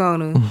tabs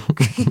on her.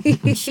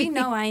 She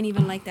know I ain't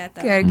even like that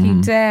though. Gotta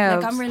keep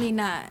tabs. Like I'm really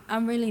not.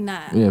 I'm really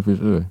not. Yeah, for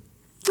sure.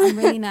 I'm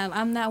really not.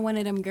 I'm not one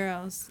of them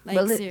girls. Like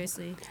But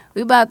seriously,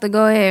 We about to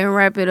go ahead and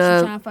wrap it she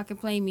up. trying to fucking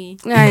play me.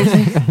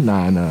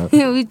 Nah.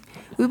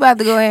 we about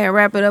to go ahead and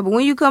wrap it up. But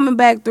when you coming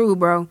back through,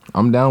 bro?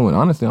 I'm down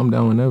whenever.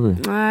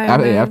 Alright,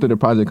 After, man. after the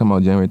project come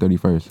out January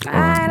 31st. All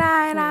right.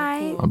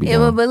 I'll be Yeah,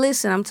 down. but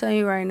listen, I'm telling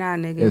you right now,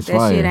 nigga, It's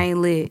that shit fire. ain't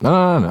lit. No.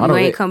 I You don't,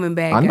 ain't coming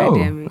back, I know.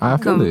 goddamn it. I You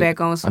feel coming it.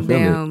 back on I some feel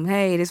it. damn,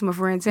 hey, this my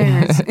friend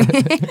Terrence.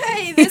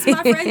 Hey, this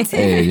my friend Tim.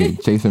 Hey,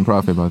 Chasing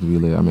Profit about to be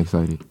lit. I'm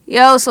excited.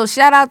 Yo, so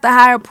shout out to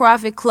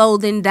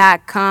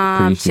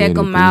higherprofitclothing.com. Appreciate Check it,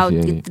 them out.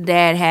 appreciate Get it. the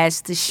dad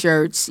hats, the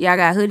shirts. Y'all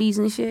got hoodies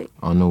and shit?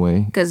 On the way.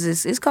 Because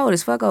it's cold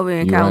as fuck over here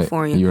in You're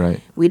California. Right. You're right.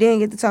 We didn't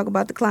get to talk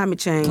about the climate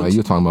change. Like you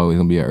were talking about it's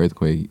gonna be an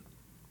earthquake.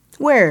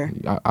 Where?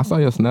 I saw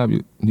your snap.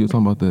 You were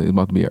talking about it's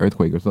about to be an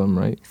earthquake or something,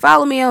 right?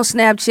 Follow me on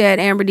Snapchat.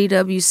 Amber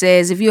DW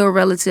says, if you're a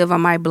relative, I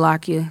might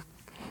block you.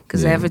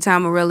 Because Yeah. every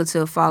time a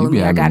relative follow You be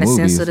me, I having got to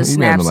movies. censor the You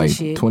be having snaps and like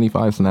shit.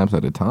 25 snaps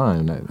at a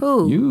time.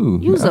 Who? You.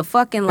 You's a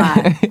fucking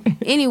lie.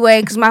 Anyway,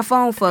 because my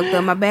phone fucked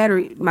up. My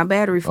battery. Oh,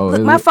 Look,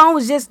 is my it? phone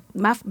was just,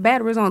 my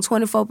battery was on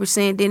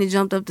 24%, then it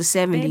jumped up to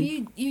 70.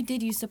 Baby, you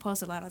did used to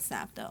post a lot on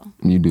Snap though.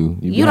 You do.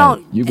 You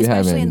don't- You be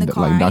Especially having in the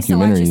car. like I used to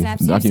watch your documentary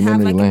Snaps. You used to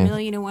have like land.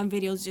 1,000,001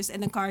 videos just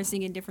in the car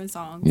singing different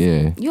songs.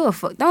 Yeah. You a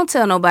fuck. Don't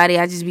tell nobody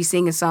I just be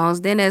singing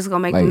songs. Then that's going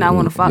to make Like, them not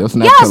want to follow. your Y'all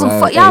snaps can some last-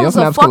 fu- hey, y'all your was a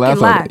snaps can fucking last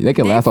lie. They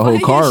can They last a whole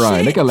funny car as ride.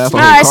 shit. They can last a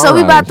All whole right, car so we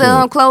ride. about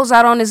to shit. close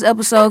out on this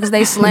episode because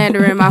they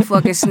slandering my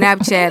fucking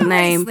Snapchat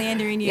name.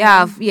 Slandering you.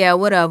 Yeah,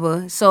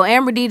 whatever. So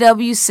Amber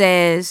DW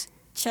says,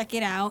 Check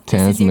it out.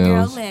 Terrence This is your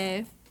Mills. girl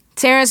Liv.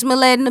 Terrence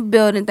Millet in the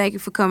building. Thank you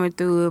for coming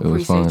through. was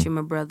Appreciate fun. you,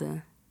 my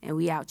brother. And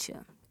we out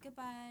here.